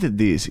worried that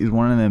this is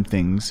one of them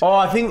things. Oh,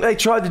 I think they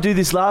tried to do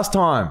this last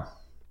time.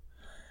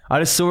 I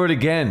just saw it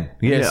again.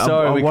 Yeah,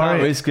 sorry, we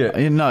can't risk it.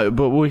 No,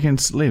 but we can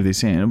leave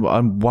this in.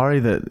 I'm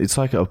worried that it's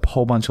like a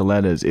whole bunch of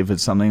letters. If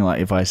it's something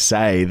like, if I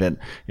say that,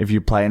 if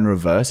you play in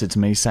reverse, it's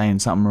me saying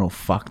something real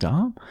fucked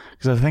up.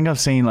 Because I think I've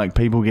seen like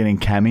people getting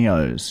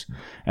cameos,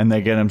 and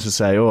they get them to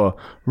say, "Oh,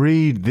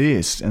 read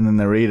this," and then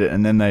they read it,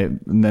 and then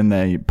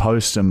they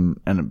post them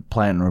and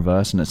play it in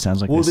reverse, and it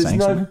sounds like Well, they're there's saying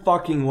no something.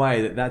 fucking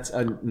way that that's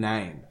a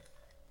name.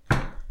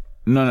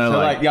 No,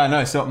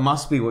 So so it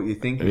must be what you're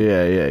thinking.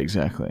 yeah,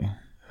 exactly.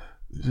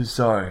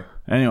 Sorry.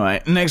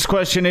 Anyway, next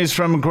question is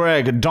from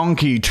Greg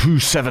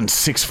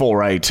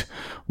Donkey27648.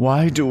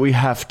 Why do we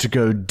have to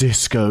go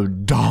disco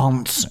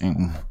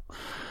dancing?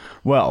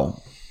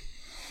 Well,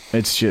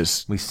 it's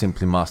just We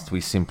simply must. We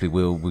simply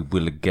will. We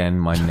will again.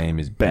 My name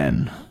is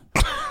Ben.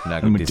 Now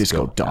And we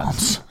disco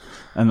dance.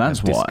 And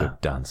that's why. Disco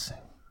dancing.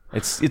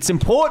 It's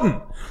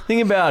important.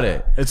 Think about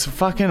it. It's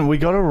fucking, we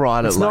gotta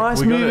write It's it like... nice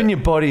we gotta, moving your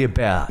body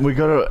about. We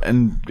gotta,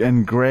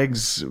 and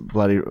Greg's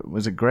bloody,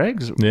 was it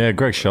Greg's? Yeah,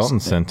 Greg Shelton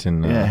sent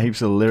in. Yeah,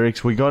 heaps of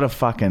lyrics. We gotta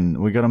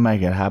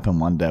make it happen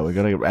one day. We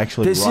gotta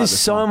actually There's write just this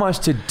so song. much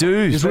to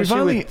do, Because we've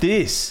especially only- with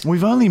this.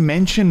 We've only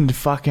mentioned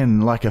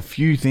fucking like a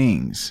few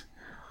things.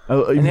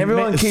 And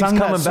everyone keeps sung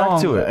that coming back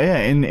to it. Yeah,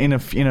 in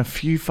a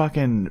few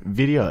fucking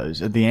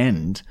videos at the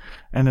end,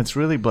 and it's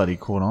really bloody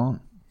caught on.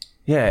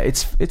 Yeah,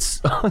 it's.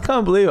 I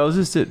can't believe it. I was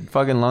just at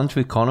fucking lunch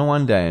with Connor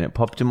one day and it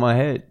popped in my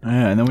head.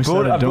 Yeah, and then we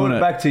started I doing brought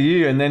it back to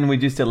you, and then we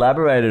just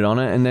elaborated on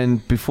it, and then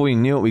before you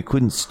knew it, we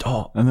couldn't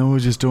stop. and then we were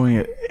just doing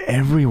it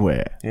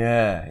everywhere.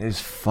 Yeah, it was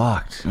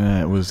fucked.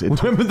 Yeah, it was.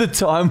 Remember the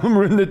time when we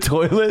were in the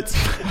toilets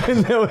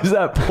and there was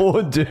that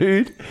poor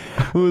dude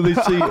who were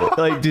literally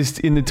like just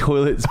in the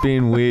toilets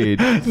being weird.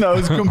 No, it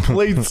was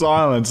complete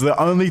silence. The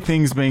only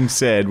things being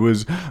said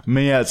was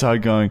me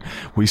outside going,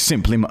 "We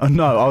simply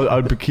no."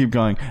 I'd keep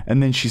going,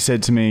 and then she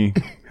said to me,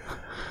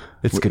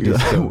 It's good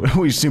disco.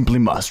 We simply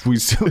must. We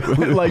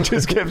simply, like,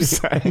 just kept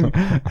saying.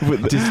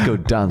 With Disco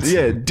dance.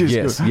 Yeah,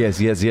 disco. Yes.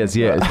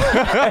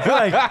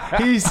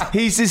 Like,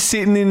 he's just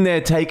sitting in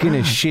there taking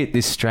a shit,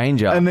 this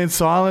stranger. And then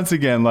silence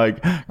again,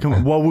 like,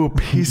 while we were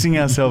pissing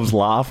ourselves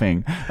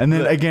laughing. And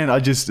then again, I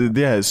just,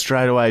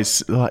 straight away,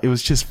 like, it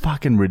was just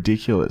fucking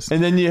ridiculous.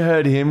 And then you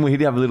heard him,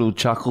 he'd have little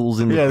chuckles.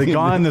 In Yeah, the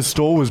guy in the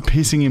store was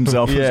pissing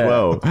himself as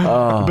well.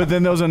 But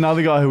then there was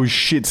another guy who was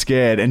shit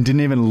scared and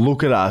didn't even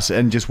look at us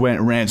and just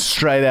ran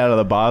straight out of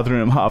the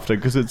bathroom after,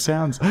 because it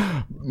sounds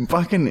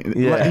fucking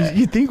like,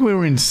 you'd think we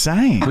were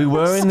insane. We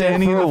were in there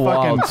for a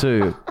while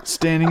too.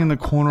 Standing in the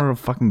corner of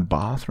a fucking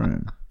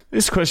bathroom.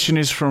 This question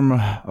is from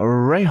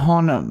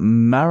Rehan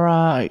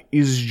Mara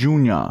is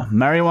Jr.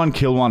 Marry one,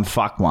 kill one,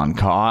 fuck one.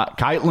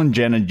 Caitlyn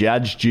Jenner,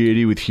 Judge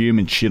Judy with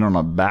human shit on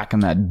her back,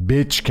 and that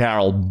bitch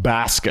Carol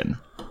Baskin.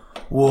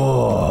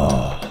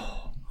 Whoa.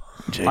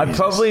 Jesus. I'd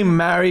probably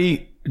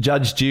marry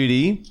Judge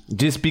Judy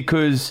just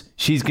because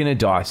she's going to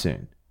die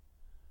soon.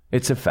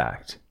 It's a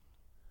fact.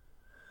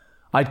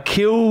 I'd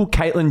kill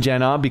Caitlyn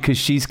Jenner because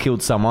she's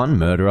killed someone,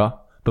 murderer,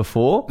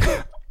 before.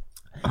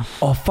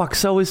 Oh, fuck,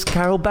 so is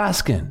Carol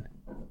Baskin.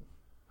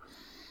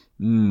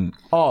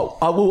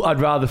 Oh, I'd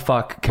rather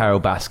fuck Carol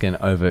Baskin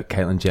over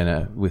Caitlyn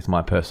Jenner with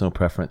my personal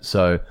preference.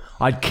 So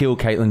I'd kill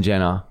Caitlyn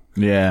Jenner.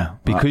 Yeah.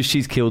 Because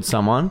she's killed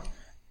someone.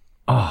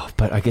 Oh,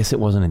 but I guess it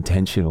wasn't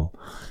intentional.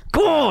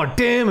 God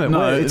damn it.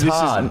 No, it's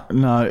hard.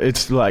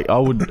 It's like I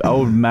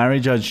would marry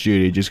Judge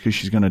Judy just because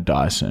she's going to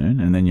die soon,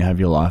 and then you have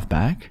your life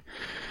back.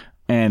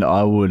 And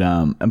I would,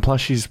 and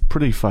plus she's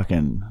pretty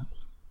fucking.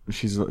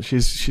 She's got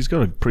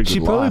a pretty good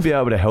She'd probably life. be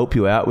able to help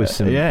you out with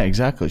some. Yeah,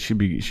 exactly. She'd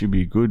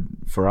be good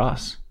for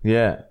us.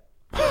 Yeah.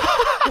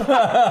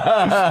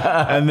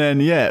 And then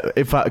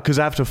because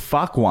I have to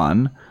fuck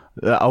one,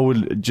 I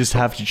would just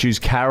have to choose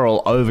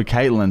Carol over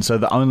Caitlyn. So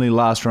the only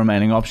last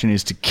remaining option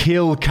is to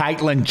kill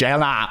Caitlyn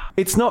Jenner.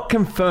 It's not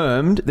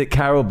confirmed that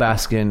Carol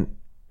Baskin,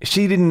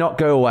 she did not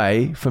go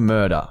away for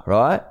murder,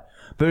 right?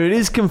 But it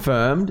is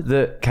confirmed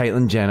that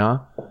Caitlyn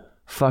Jenner,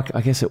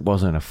 I guess it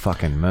wasn't a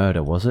fucking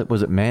murder, was it?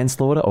 Was it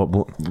manslaughter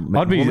or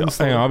I'd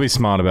be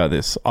smart about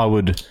this. I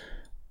would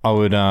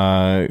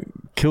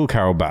kill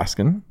Carol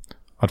Baskin.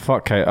 I'd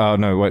fuck Kate.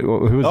 No, wait. Who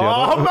was the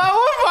other?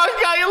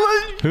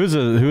 Caitlyn. Who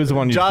was the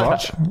one you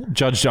Judge. fuck?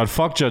 Judge. I'd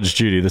fuck Judge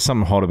Judy. There's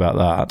something hot about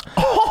that.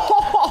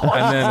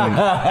 And then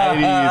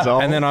 80 years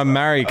old. And then I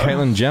marry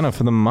Caitlyn Jenner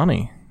for the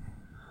money.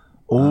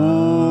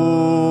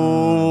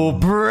 Ooh,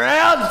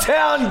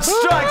 Browntown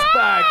strikes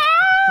back.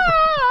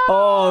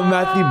 Oh,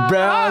 Matthew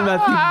Brown,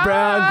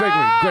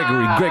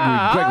 Gregory,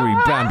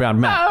 Brown,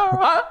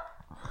 Matt.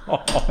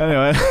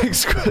 Anyway,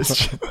 next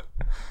question.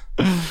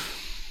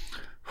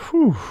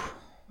 Whew,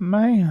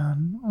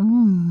 man.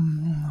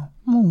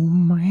 Oh,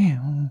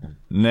 man.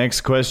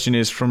 Next question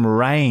is from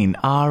Rain,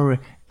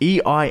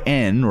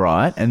 R-E-I-N,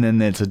 right? And then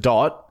there's a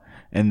dot,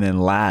 and then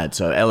lad,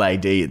 so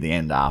L-A-D at the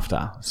end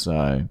after.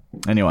 So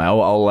anyway,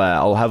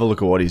 I'll have a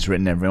look at what he's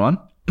written, everyone.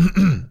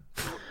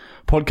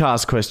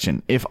 Podcast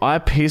question: if I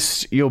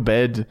pissed your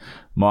bed,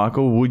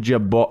 Michael,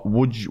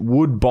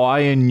 would buy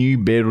a new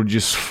bed or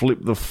just flip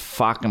the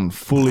fucking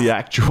fully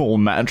actual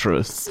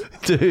mattress?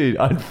 Dude,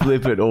 I'd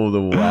flip it all the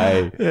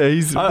way. Yeah,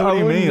 what do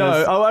you mean?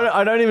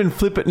 I don't even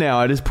flip it now.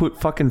 I just put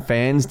fucking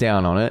fans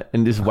down on it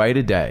and just wait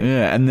a day.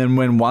 Yeah, and then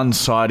when one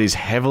side is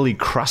heavily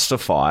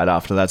crustified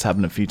after that's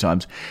happened a few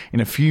times, in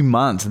a few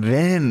months,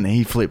 then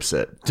he flips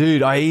it.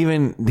 Dude,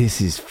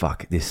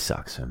 this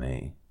sucks for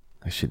me.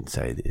 I shouldn't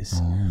say this.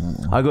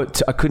 I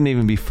couldn't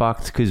even be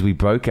fucked because we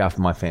broke out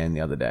my fan the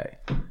other day.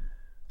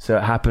 So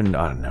it happened,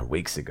 I don't know,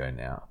 weeks ago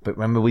now. But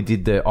remember we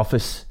did the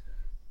office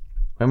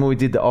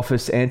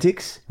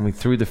antics and we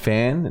threw the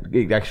fan?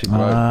 It actually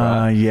broke,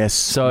 right? Yes.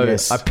 So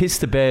yes. I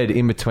pissed the bed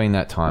in between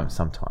that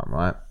sometime,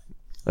 right?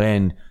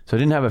 And so I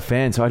didn't have a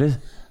fan, so I just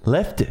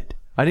left it.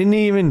 I didn't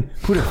even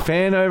put a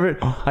fan over it.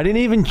 I didn't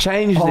even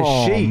change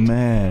the sheet.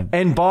 Man.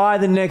 And by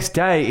the next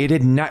day, it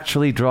had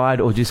naturally dried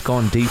or just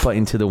gone deeper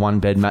into the one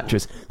bed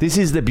mattress. This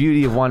is the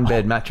beauty of one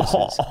bed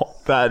mattresses.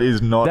 That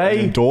is not an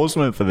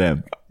endorsement for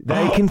them.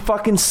 They can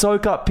fucking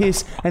soak up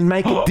piss and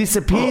make it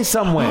disappear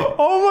somewhere.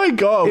 Oh my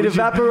God. It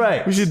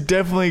evaporates. We should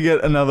definitely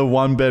get another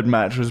one bed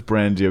mattress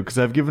brand deal because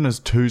they've given us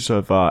 2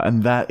 so far.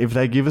 And that if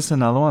they give us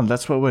another one,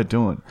 that's what we're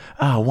doing.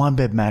 One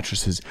bed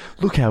mattresses.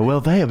 Look how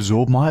well they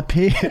absorb my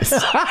piss.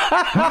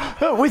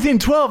 Within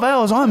 12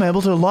 hours, I'm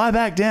able to lie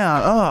back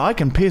down. I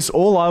can piss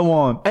all I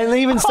want. And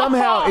even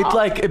somehow it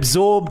like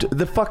absorbed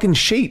the fucking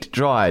sheet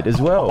dried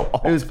as well.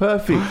 It was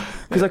perfect.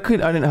 Because I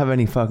didn't have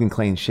any fucking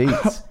clean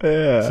sheets.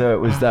 Yeah.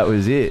 So that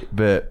was it.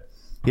 But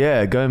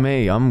yeah, go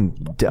me. I'm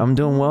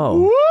doing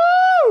well.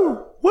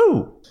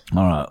 Woo! All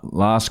right,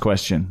 last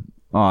question.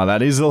 Oh,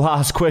 that is the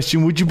last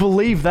question. Would you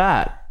believe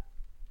that?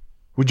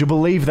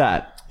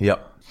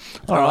 Yep.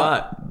 All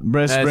right.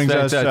 This brings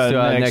us to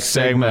our next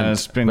segment.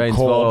 It's been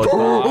called...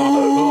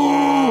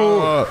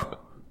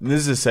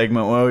 This is a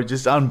segment where we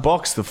just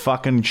unbox the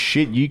fucking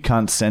shit you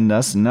can't send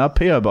us in our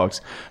P.O.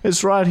 box.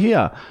 It's right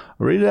here.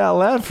 Read it out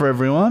loud for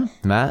everyone.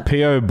 Matt?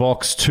 P.O.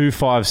 Box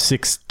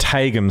 256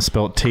 Taigum,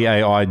 spelled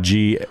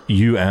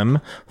Taigum,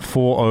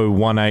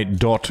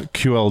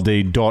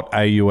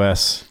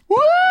 4018.qld.aus.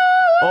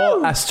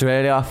 Or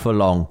Australia for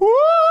long. Woo,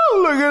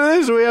 look at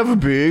this. We have a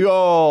big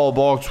old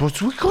box.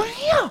 What's we got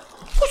here?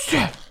 What's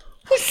that?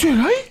 What's that,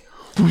 eh?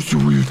 What's that?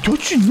 What are you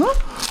touching,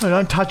 huh? I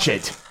don't touch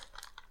it.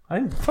 I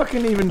didn't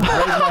fucking even raise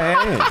my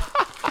hand.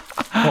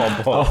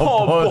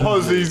 Oh,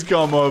 Bozzy's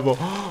come over.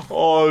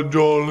 Oh,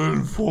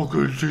 darling,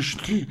 fucking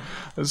tasty.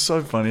 It's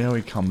so funny how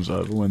he comes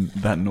over when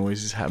that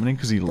noise is happening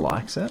because he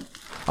likes it.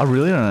 I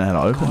really don't know how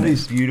to open God, it.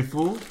 he's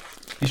beautiful.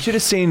 You should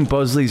have seen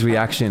Bosley's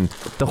reaction.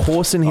 The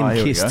horse and him here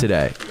we kissed go.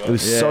 today. It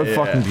was so Yeah.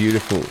 fucking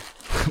beautiful.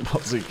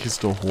 Bozzy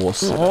kissed a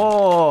horse.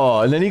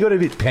 Oh, and then he got a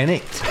bit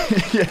panicked.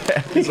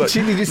 He's like,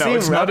 Did you see no, him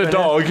it's not a wrapping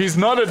dog. He's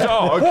not a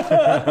dog.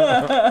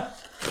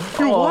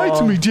 You lied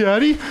to me,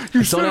 Daddy.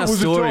 You It's said on it our was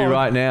story a dog.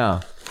 right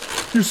now.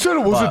 You said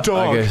it was But a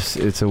dog. I guess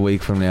it's a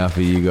week from now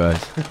for you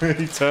guys.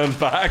 He turned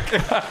back.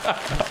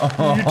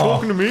 Are you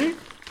talking to me?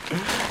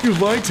 You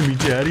lied to me,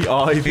 Daddy.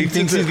 Oh, He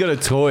thinks he's got a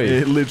toy.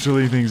 It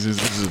literally thinks this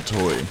is a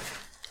toy.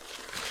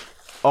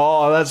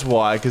 Oh, that's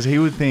why. Because he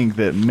would think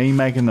that me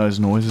making those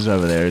noises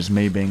over there is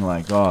me being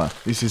like, oh,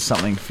 this is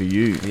something for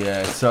you.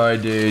 Yeah, sorry,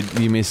 dude.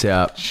 You miss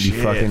out. You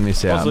Shit. fucking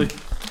miss out.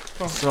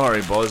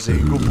 Sorry, Bozzy.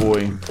 Good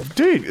boy.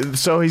 Dude,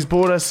 so he's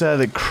bought us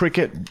the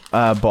cricket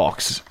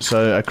box.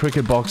 So a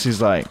cricket box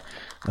is like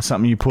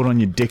something you put on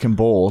your dick and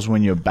balls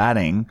when you're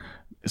batting.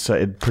 So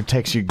it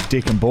protects your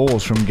dick and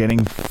balls from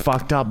getting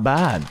fucked up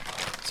bad.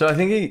 So I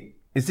think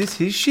is this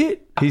his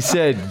shit? He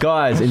said,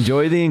 guys,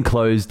 enjoy the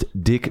enclosed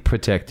dick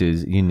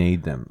protectors. You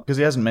need them. Because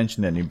he hasn't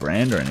mentioned any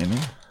brand or anything.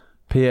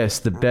 P.S.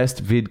 The best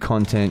vid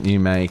content you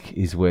make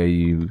is where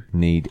you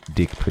need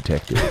dick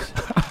protectors.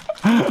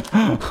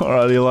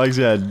 Alright, he likes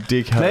our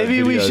dick.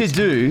 Maybe we videos. should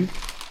do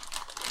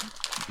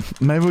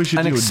Maybe we should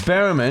an do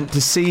experiment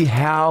to see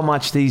how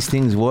much these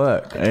things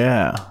work.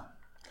 Yeah.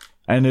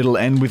 And it'll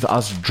end with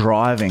us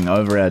driving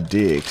over our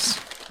dicks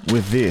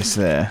with this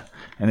there.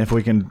 And if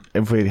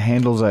it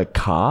handles a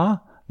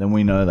car, then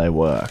we know they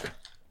work.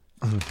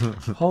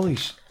 Holy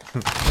sh!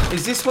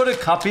 Is this what a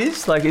cup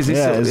is? Like, is this?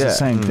 Yeah, it's the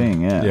same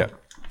thing, yeah. Yeah.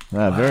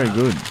 Very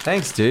good.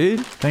 Thanks,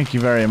 dude. Thank you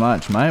very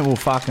much, mate.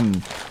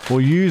 We'll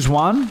use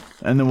one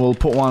and then we'll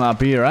put one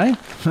up here, eh?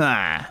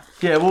 Nah.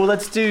 Yeah, well,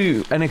 let's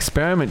do an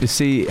experiment to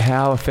see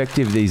how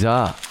effective these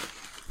are.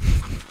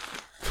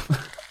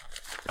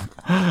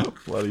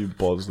 Bloody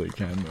Bosley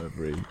came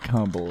over. He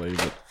can't believe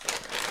it.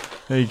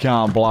 He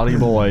can't bloody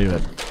believe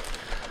it.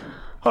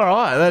 All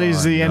right, that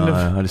is the end of.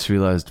 I just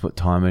realised what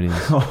time it is.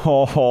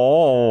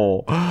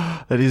 Oh,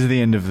 that is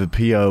the end of the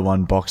PO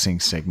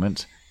unboxing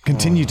segment.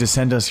 Continue to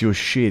send us your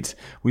shit.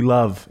 We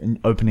love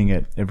opening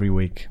it every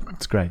week.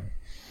 It's great.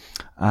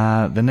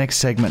 The next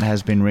segment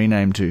has been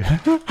renamed to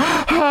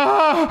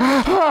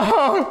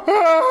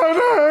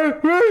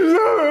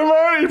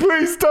Marty,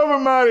 please stop it,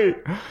 Marty.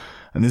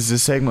 And this is a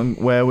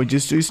segment where we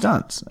just do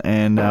stunts.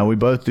 And we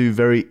both do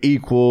very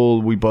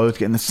equal. We both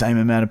get in the same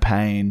amount of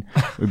pain.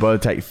 We both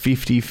take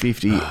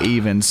 50-50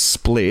 even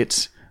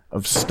split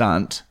of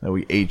stunt that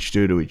we each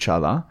do to each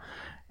other.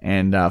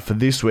 And for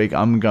this week,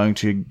 I'm going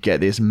to get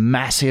this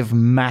massive,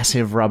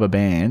 massive rubber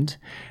band.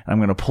 And I'm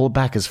going to pull it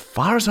back as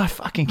far as I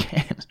fucking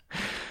can.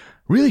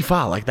 Really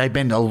far. Like they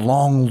bend a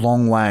long,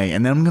 long way.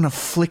 And then I'm going to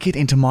flick it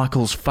into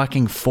Michael's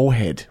fucking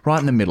forehead. Right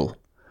in the middle.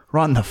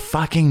 Right in the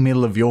fucking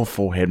middle of your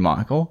forehead,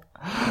 Michael.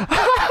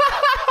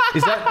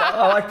 Is that?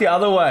 I like the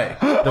other way.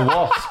 The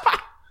wasp.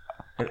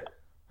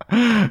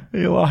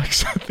 He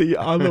likes it the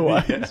other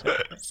way.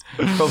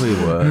 Probably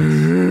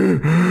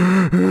worse.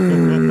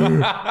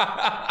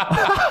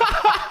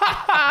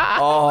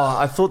 Oh,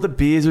 I thought the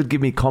beers would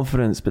give me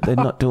confidence, but they're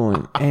not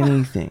doing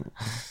anything.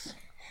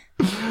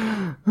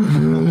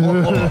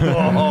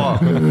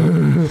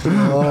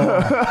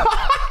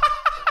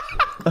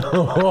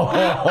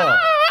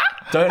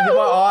 Don't hit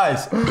my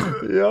eyes.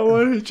 Yeah, I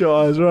want to hit your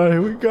eyes. Right,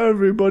 here we go,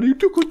 everybody.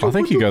 I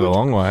think you go the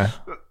long way.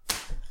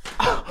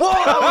 I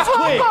thought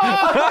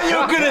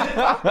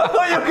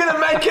you were gonna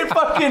make it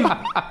fucking.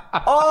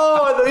 Oh,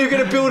 I thought you were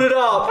gonna build it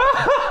up.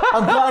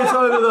 I'm glanced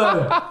over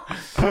though.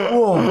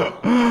 Whoa.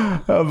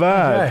 How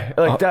bad?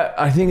 Like that.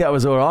 I think that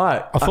was all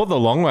right. I thought the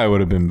long way would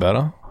have been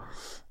better.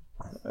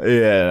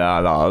 Yeah,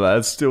 no,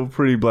 that's still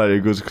pretty bloody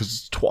good because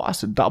it's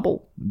twice,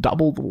 double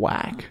the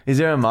whack. Is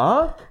there a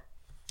mark?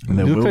 And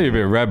there You look will like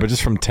you're a bit red, but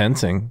just from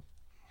tensing.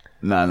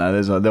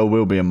 no, there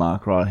will be a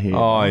mark right here.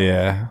 Oh,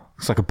 yeah.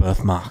 Looks like a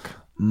birthmark.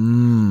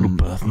 Little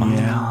birthmark.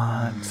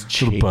 Yeah,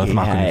 it's Little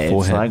birthmark on your It's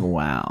forehead. like,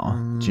 wow.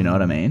 Do you know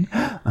what I mean?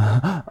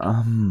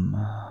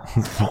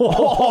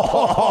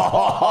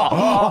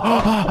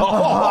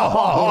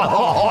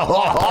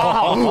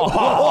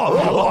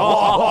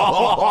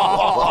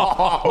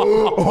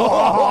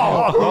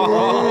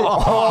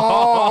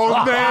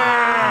 Oh,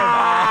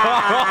 man!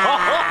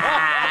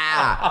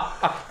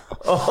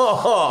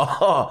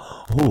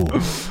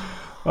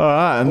 All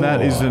right, and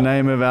that is the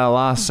name of our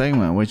last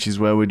segment, which is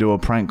where we do a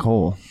prank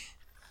call.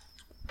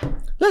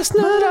 Last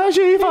night I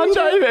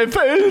David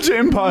Finch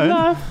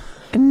Empire.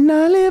 and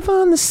I live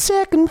on the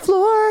second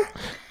floor.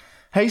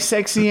 Hey,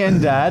 Sexy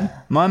and Dad.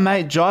 My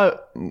mate Joe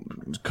I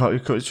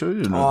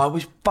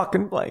was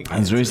fucking playing.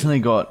 has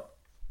recently got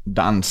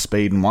done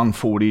speeding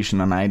 140ish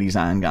in an 80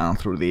 zone going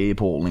through the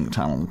airport link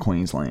tunnel in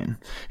Queensland.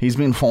 He's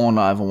been fined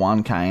over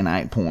 1K and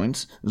 8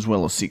 points, as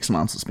well as 6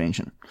 months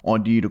suspension. I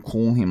due to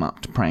call him up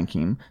to prank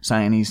him,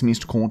 saying he's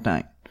missed a court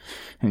date.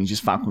 And he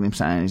just fucked with him,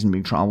 saying he's in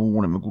big trouble,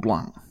 whatever, good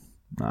luck.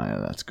 Oh, yeah,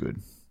 that's good.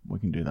 We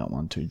can do that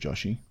one too,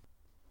 Joshy.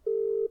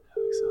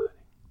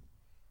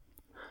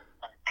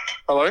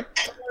 Hello?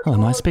 Hello,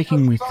 am I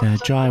speaking with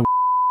Jai?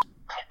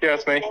 Yeah,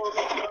 it's me.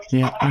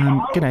 Yeah,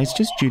 g'day, it's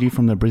just Judy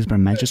from the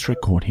Brisbane Magistrate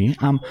Court here.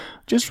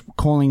 Just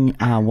calling,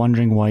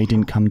 wondering why you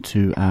didn't come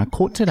to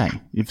court today.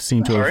 You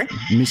seem to have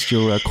missed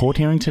your court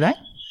hearing today.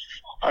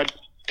 I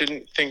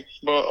didn't think,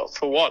 well,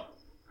 for what?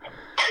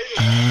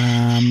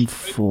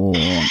 For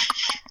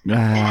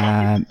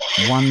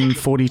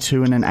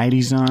 142 in an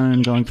 80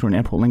 zone going through an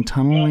airport link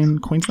tunnel in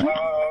Queensland.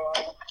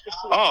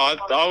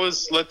 I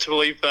was led to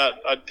believe that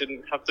I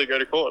didn't have to go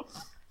to court.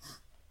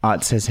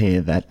 It says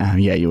here that,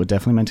 you were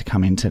definitely meant to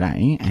come in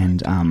today,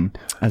 and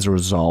as a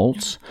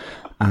result,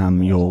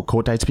 your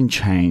court date's been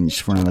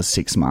changed for another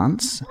 6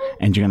 months,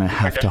 and you're going to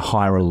have to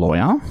hire a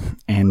lawyer,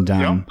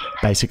 and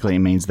basically it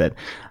means that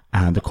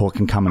the court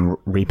can come and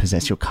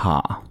repossess your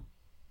car.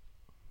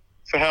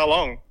 For how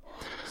long?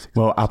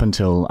 Well, up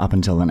until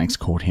the next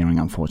court hearing,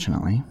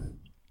 unfortunately.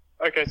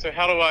 Okay, so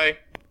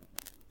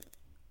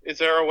is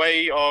there a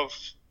way of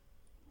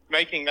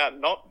making that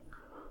not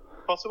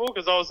possible?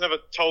 Because I was never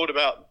told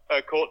about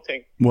a court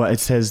thing. Well, it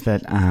says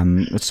that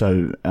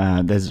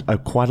there's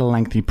quite a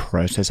lengthy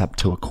process up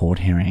to a court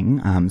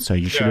hearing. So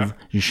you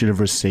should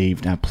have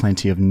received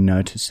plenty of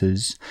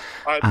notices,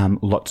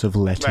 lots of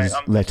letters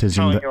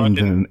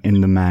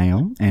in the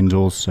mail, and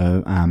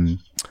also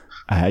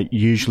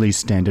usually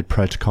standard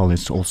protocol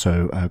is to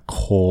also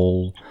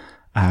call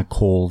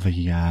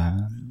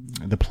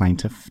the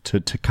plaintiff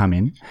to come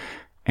in.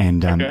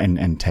 And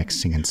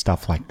texting and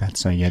stuff like that.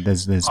 So yeah,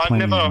 there's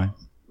plenty.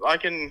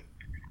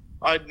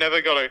 I'd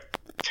never got a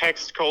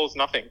text, calls,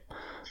 nothing.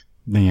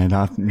 Yeah,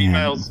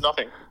 Emails,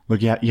 nothing.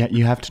 Look,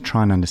 you have to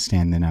try and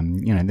understand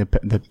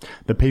that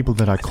the people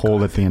that I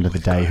call at the end of the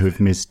day who've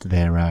missed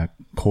their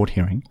court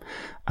hearing,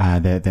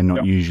 they're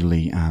not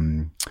usually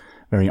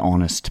very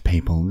honest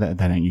people. They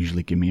don't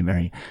usually give me a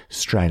very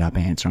straight up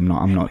answer.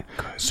 I'm not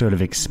sort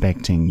of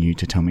expecting you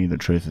to tell me the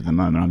truth at the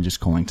moment. I'm just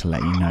calling to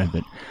let you know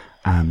that.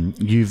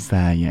 You've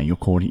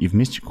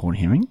missed your court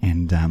hearing,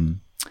 and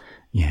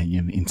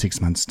in 6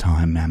 months'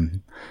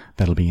 time,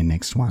 that'll be your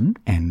next one,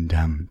 and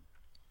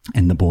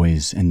the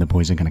boys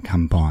are going to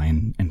come by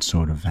and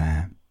sort of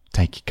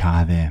take your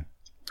car there.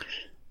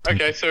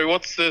 Okay, so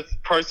what's the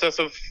process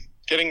of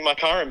getting my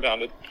car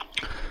impounded?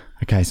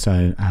 Okay,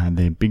 so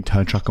the big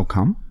tow truck will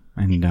come,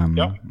 and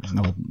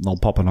they'll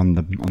pop it on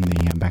the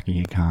back of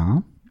your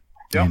car.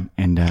 Yeah.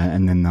 And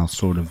then they'll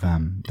sort of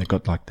they've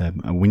got like a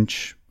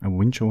winch or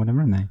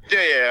whatever, and they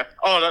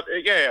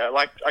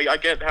like I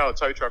get how a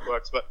tow truck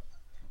works, but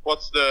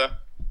what's the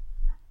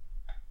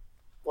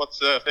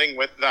thing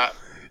with that?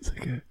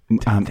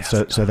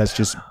 So that's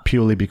just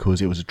purely because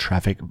it was a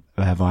traffic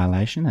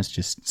violation. That's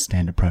just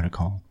standard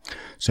protocol.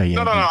 So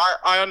yeah. No,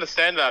 I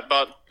understand that,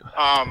 but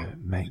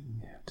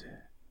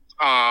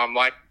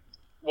like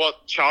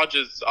what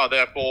charges are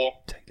there for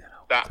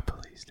that?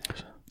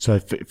 So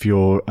if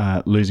you're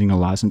losing a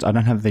license, I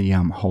don't have the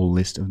whole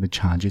list of the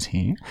charges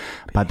here,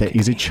 but there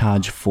is a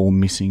charge for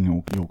missing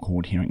your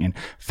court hearing, and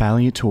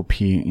failure to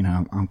appear in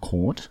a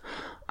court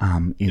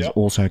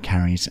also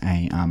carries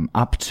a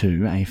up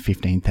to a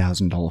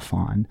 $15,000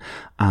 fine.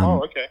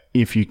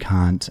 If you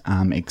can't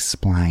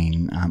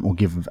explain or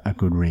give a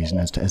good reason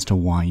as to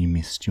why you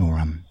missed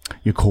your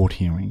court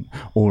hearing,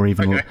 or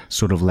even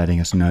sort of letting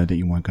us know that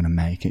you weren't going to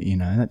make it.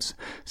 That's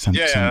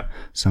sometimes.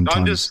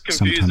 I'm just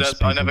confused as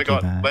I never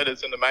got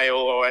letters in the mail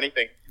or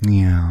anything.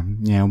 Yeah.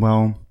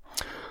 Well,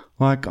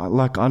 like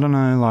I don't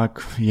know.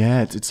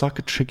 It's like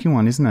a tricky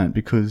one, isn't it?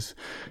 Because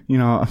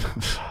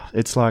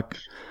it's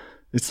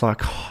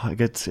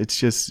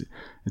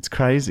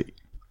crazy.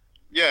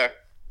 Yeah.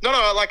 No,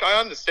 I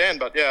understand,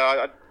 but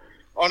I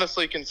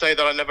honestly can say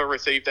that I never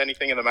received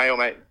anything in the mail,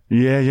 mate.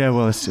 Yeah.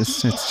 Well, it's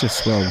just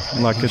it's full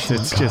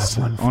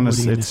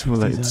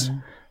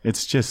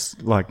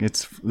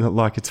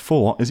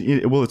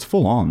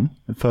on.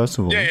 First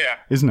of all,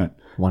 isn't it?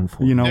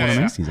 140. You know what I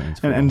mean?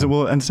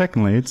 And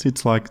secondly,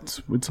 it's like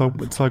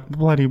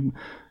bloody, what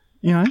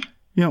are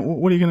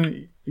you gonna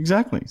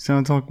exactly? So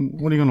it's like,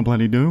 what are you gonna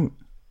bloody do?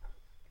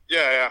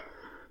 Yeah.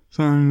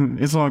 So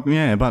it's like,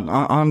 but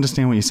I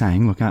understand what you're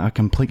saying. Look, I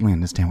completely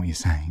understand what you're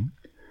saying.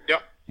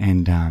 Yep.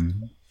 And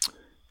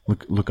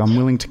look, I'm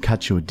willing to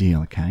cut you a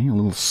deal, okay? A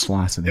little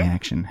slice of the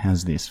action.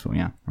 How's this for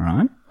you? All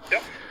right?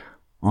 Yep.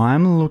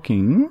 I'm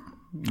looking.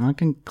 I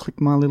can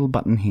click my little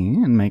button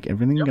here and make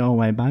everything go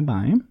away.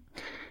 Bye-bye.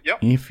 Yep.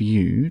 If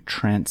you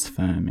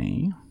transfer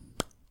me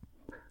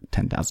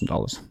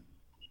 $10,000.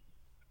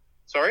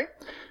 Sorry?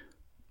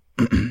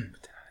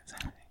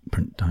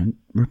 Don't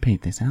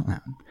repeat this out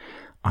loud.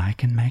 I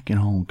can make it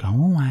all go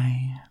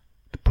away.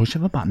 The push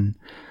of a button.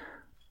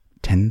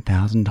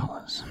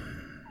 $10,000.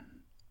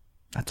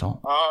 That's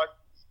all.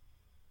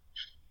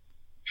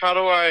 How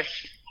do I?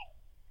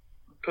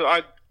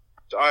 Because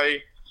I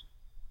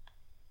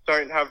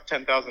don't have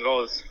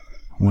 $10,000.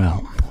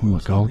 Well,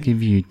 look, I'll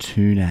give you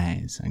 2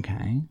 days,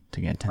 okay,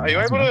 to get $10,000.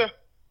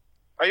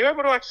 Are you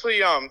able to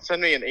actually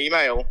send me an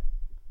email?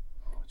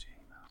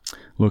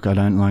 Look, I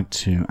don't like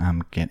to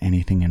get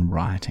anything in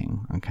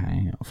writing,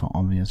 okay, for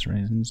obvious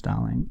reasons,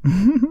 darling.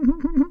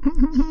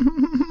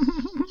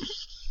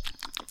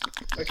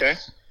 Okay.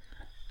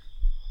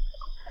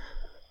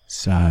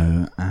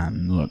 So,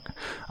 look,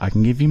 I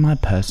can give you my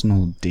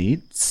personal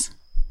deeds,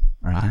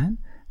 right?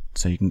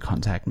 So you can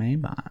contact me,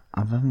 but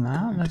other than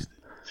that,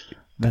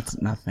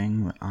 that's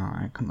nothing that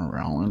I can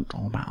really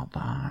do about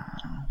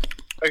that.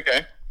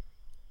 Okay.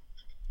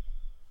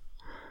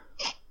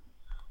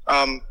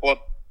 What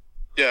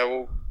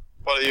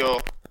are your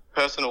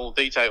personal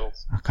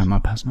details? Okay, my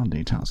personal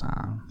details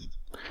are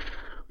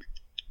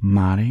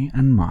Marty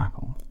and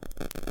Michael.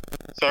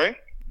 Sorry?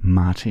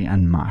 Marty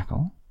and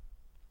Michael.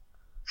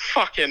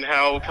 Fucking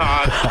hell,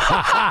 can't.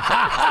 Fuck,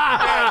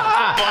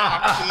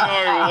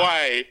 no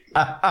way.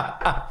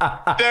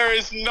 There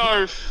is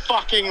no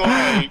fucking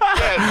way.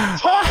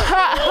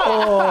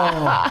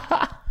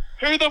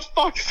 Who the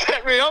fuck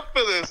set me up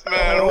for this,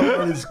 man?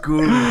 That is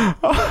good.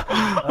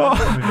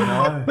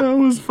 That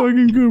was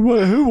fucking good.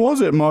 Wait, who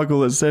was it,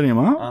 Michael, that set him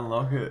up?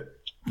 Unlock it.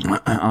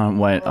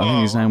 Wait, I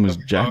think his name was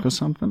Jack or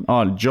something.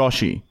 Oh,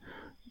 Joshy.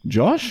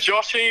 Josh?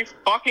 Joshy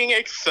fucking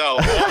Excel.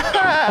 What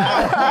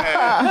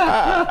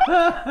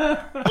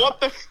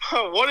the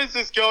fuck? What is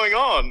this going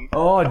on?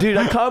 Oh, dude,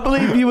 I can't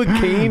believe you were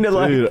keen to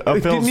Dude, I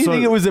felt didn't you so-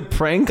 think it was a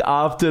prank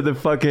after the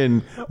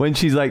fucking when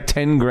she's like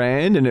 10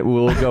 grand and it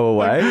will all go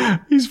away?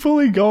 He's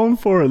fully going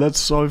for it. That's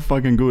so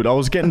fucking good.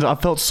 I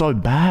felt so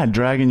bad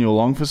dragging you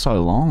along for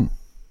so long.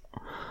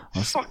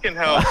 Fucking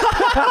hell.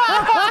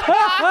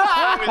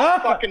 This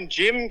fucking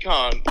gym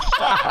cunt.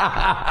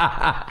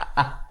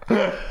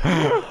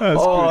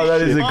 Oh,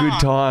 that is a good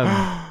time.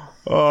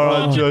 All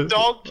right, Your Josh.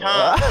 dog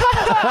cunt.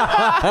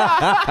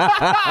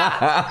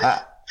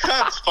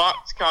 That's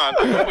fucked,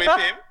 cunt. With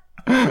him.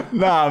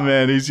 Nah,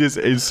 man. He just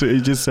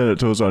sent it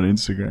to us on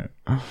Instagram.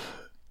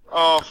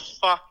 Oh,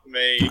 fuck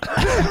me.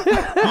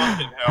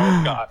 Fucking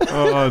hell, God.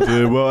 Oh,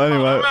 dude. Well,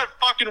 anyway. I'm at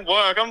fucking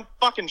work. I'm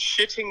fucking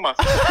shitting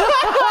myself.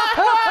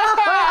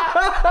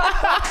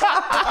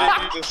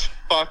 Jesus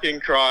fucking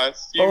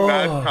Christ. You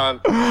mad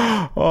cunt.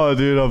 Oh,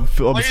 dude. I'm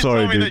Please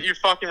sorry, tell me dude. that you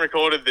fucking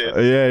recorded this.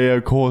 Yeah,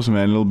 of course,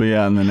 man. It'll be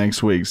out in the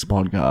next week's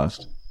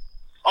podcast.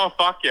 Oh,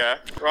 fuck yeah.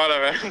 Righto,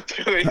 man.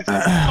 Please.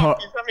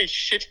 Fuck, you got me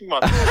shitting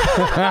myself.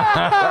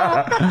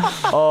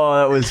 Oh,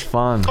 that was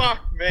fun. Fuck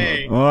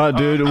me. All right,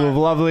 dude. It was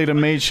lovely to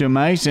meet you,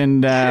 mate,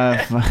 and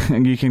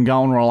you can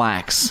go and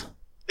relax.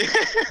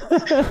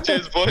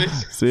 Cheers, boys.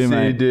 See you, See you,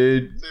 mate.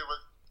 dude. See you, boys.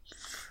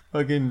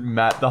 Fucking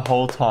Matt the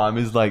whole time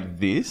is like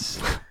this.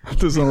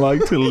 Doesn't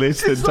like to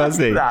listen, does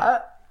he?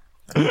 That.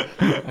 Can't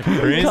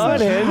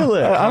Can't handle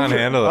it.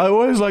 handle I it.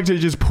 always like to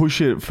just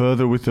push it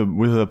further with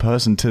the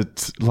person to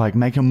like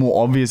make it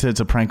more obvious that it's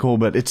a prank call,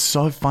 but it's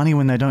so funny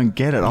when they don't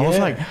get it. I was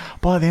like,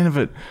 by the end of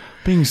it,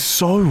 being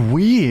so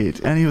weird,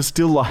 and he was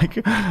still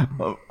like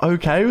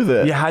okay with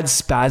it. You had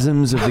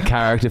spasms of the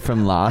character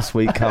from last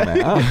week come out.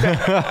 And I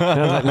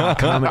was like, no,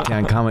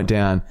 calm it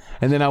down.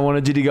 And then I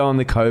wanted you to go on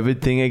the COVID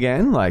thing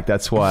again. Like,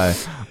 that's why.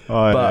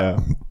 Oh, But, yeah.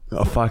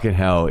 oh, fucking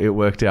hell. It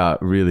worked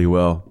out really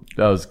well.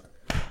 That was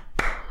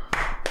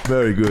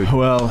very good.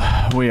 Well,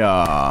 we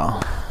are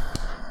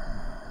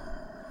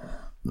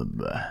the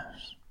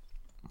best.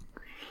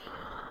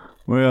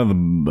 We are the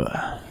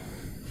best.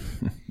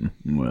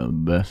 We're the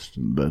best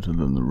and better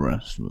than the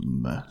rest. We're the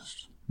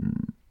best.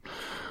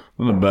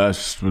 We're the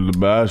best. We're the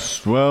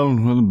best. Well,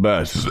 we're the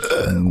best.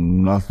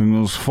 Nothing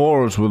else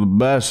for us. We're the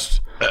best.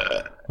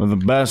 We're the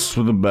best.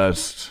 We're the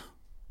best.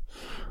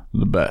 We're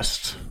the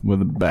best. We're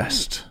the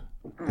best.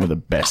 We're the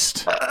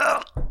best.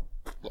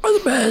 We're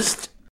the best.